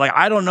about, you're like,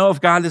 I don't know if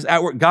God is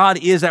at work.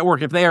 God is at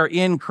work. If they are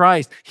in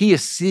Christ, he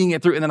is seeing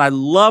it through. And then I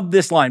love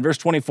this line, verse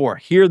 24.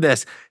 Hear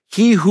this.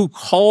 He who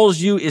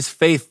calls you is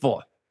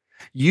faithful.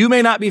 You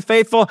may not be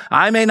faithful.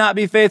 I may not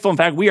be faithful. In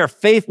fact, we are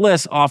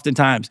faithless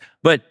oftentimes.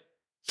 But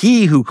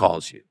he who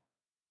calls you,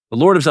 the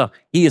Lord himself,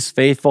 he is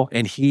faithful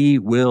and he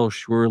will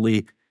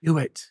surely do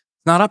it.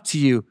 It's not up to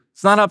you.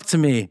 It's not up to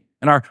me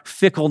and our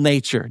fickle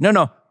nature.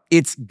 No.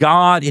 It's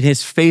God in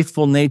his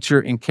faithful nature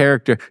and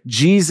character.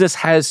 Jesus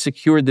has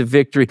secured the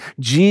victory.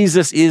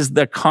 Jesus is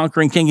the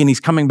conquering king and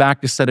he's coming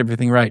back to set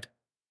everything right.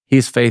 He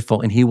is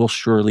faithful and he will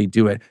surely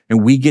do it.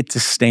 And we get to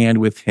stand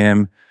with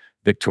him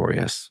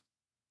victorious.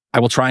 I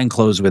will try and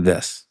close with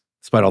this,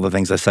 despite all the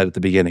things I said at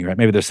the beginning, right?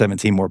 Maybe there's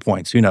 17 more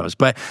points, who knows?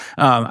 But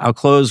I'll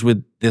close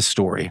with this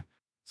story.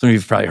 Some of you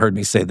have probably heard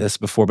me say this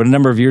before, but a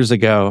number of years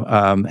ago,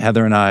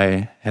 Heather and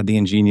I had the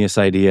ingenious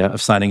idea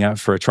of signing up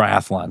for a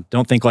triathlon.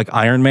 Don't think like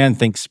Ironman,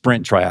 think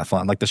sprint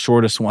triathlon, like the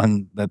shortest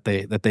one that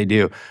they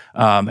do.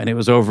 And it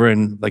was over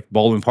in like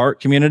Baldwin Park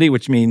community,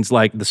 which means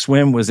like the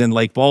swim was in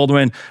Lake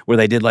Baldwin, where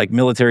they did like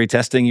military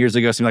testing years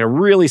ago. Seemed like a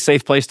really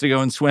safe place to go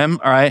and swim.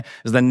 All right,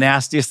 it was the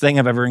nastiest thing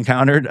I've ever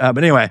encountered. But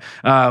anyway,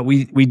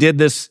 we did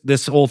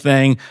this whole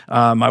thing.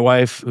 My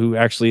wife, who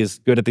actually is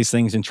good at these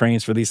things and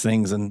trains for these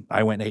things, and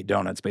I went and ate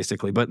donuts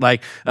basically. But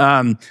like,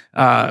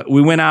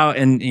 we went out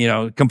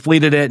and,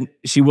 completed it.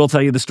 She will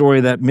tell you the story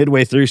that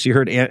midway through, she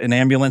heard an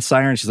ambulance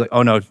siren. She's like,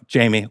 oh no,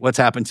 Jamie, what's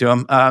happened to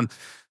him?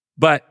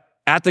 But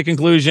at the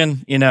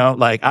conclusion,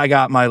 I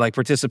got my like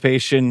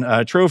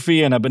participation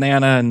trophy and a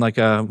banana and like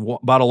a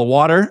bottle of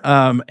water.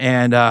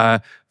 And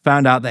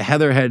found out that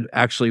Heather had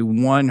actually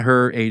won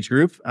her age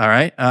group. All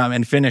right.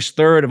 And finished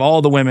third of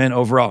all the women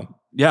overall.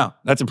 Yeah.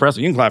 That's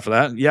impressive. You can clap for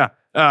that. Yeah.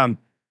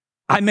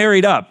 I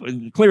married up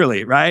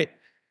clearly. Right.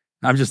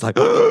 I'm just like,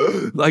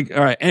 all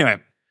right. Anyway.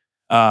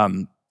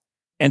 And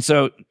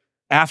so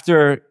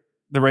after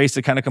the race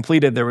had kind of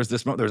completed, there was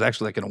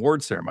actually like an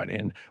award ceremony.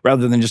 And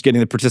rather than just getting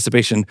the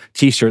participation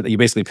t-shirt that you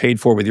basically paid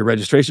for with your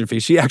registration fee,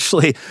 she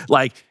actually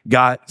like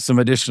got some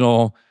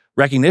additional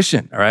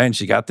recognition, all right? And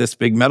she got this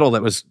big medal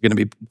that was going to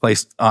be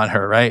placed on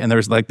her, right? And there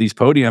was like these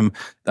podium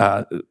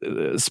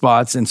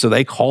spots. And so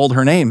they called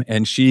her name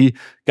and she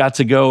got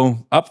to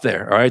go up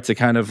there, all right? To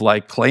kind of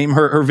like claim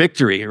her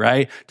victory,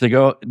 right? To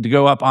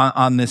go up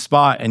on this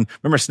spot. And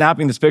remember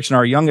snapping this picture,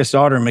 our youngest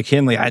daughter,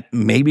 McKinley,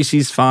 maybe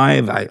she's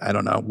 5. I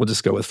don't know. We'll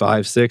just go with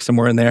 5, 6,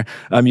 somewhere in there.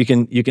 You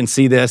can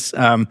see this.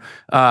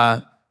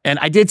 And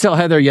I did tell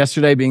Heather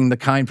yesterday, being the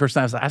kind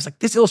person I was like,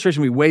 this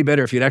illustration would be way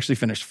better if you'd actually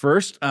finished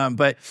first.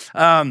 But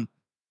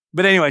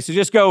anyway, so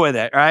just go with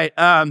it, right?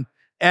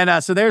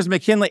 So there's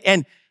McKinley,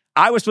 and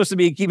I was supposed to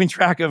be keeping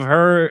track of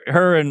her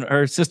and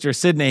her sister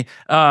Sydney.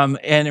 And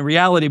in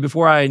reality,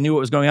 before I knew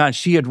what was going on,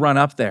 she had run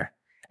up there.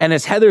 And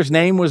as Heather's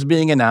name was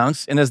being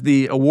announced, and as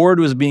the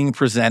award was being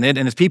presented,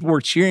 and as people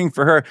were cheering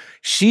for her,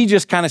 she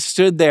just kind of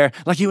stood there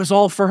like it was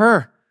all for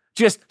her.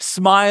 Just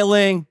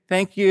smiling,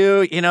 thank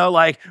you,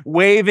 like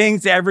waving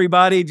to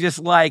everybody, just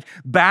like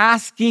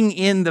basking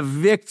in the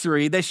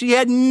victory that she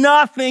had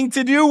nothing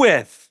to do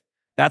with.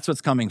 That's what's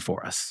coming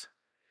for us.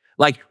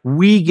 Like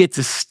we get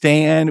to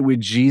stand with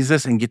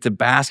Jesus and get to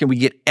bask, and we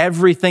get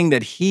everything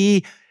that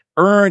he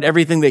earned,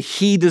 everything that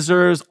he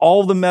deserves,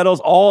 all the medals,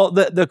 all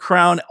the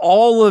crown,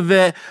 all of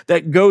it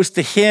that goes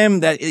to him,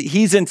 that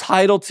he's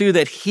entitled to,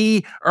 that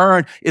he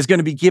earned, is going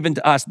to be given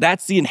to us.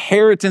 That's the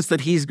inheritance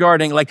that he's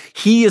guarding. Like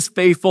he is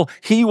faithful.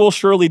 He will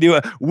surely do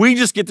it. We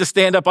just get to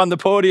stand up on the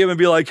podium and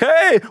be like,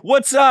 hey,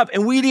 what's up?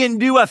 And we didn't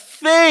do a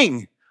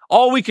thing.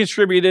 All we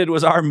contributed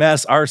was our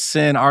mess, our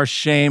sin, our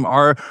shame,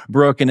 our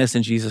brokenness.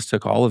 And Jesus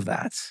took all of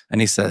that.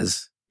 And he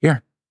says,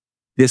 here,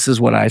 this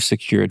is what I've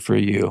secured for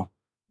you.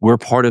 We're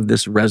part of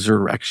this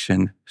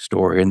resurrection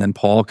story. And then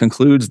Paul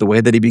concludes the way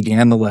that he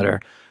began the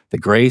letter: the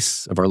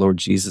grace of our Lord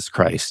Jesus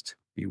Christ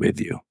be with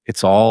you.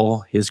 It's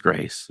all his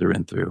grace through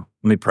and through.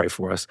 Let me pray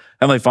for us.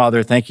 Heavenly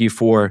Father, thank you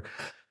for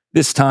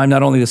this time,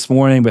 not only this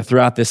morning, but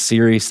throughout this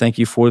series. Thank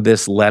you for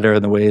this letter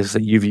and the ways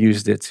that you've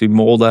used it to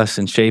mold us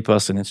and shape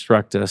us and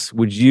instruct us.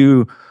 Would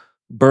you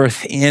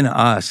birth in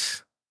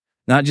us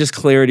not just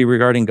clarity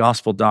regarding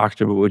gospel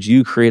doctrine, but would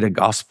you create a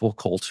gospel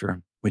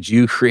culture? Would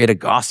you create a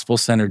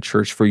gospel-centered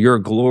church for your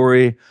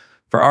glory,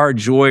 for our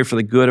joy, for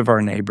the good of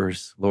our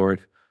neighbors,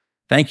 Lord.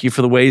 Thank you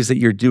for the ways that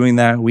you're doing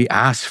that. We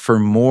ask for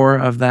more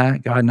of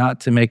that, God,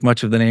 not to make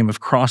much of the name of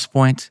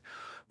Crosspoint,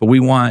 but we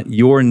want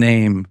your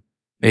name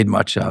made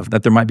much of,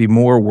 that there might be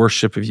more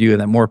worship of you,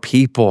 and that more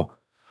people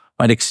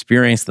might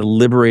experience the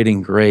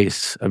liberating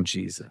grace of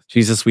Jesus.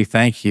 Jesus, we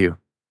thank you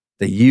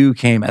that you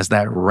came as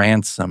that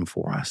ransom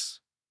for us.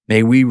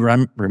 May we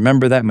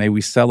remember that. May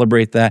we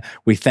celebrate that.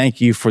 We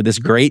thank you for this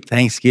great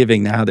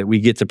Thanksgiving now that we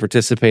get to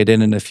participate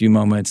in a few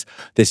moments,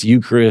 this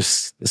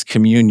Eucharist, this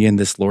communion,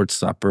 this Lord's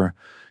Supper.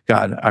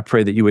 God, I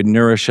pray that you would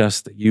nourish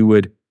us, that you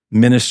would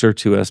minister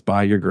to us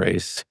by your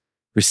grace.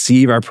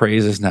 Receive our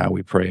praises now,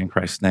 we pray in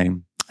Christ's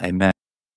name. Amen.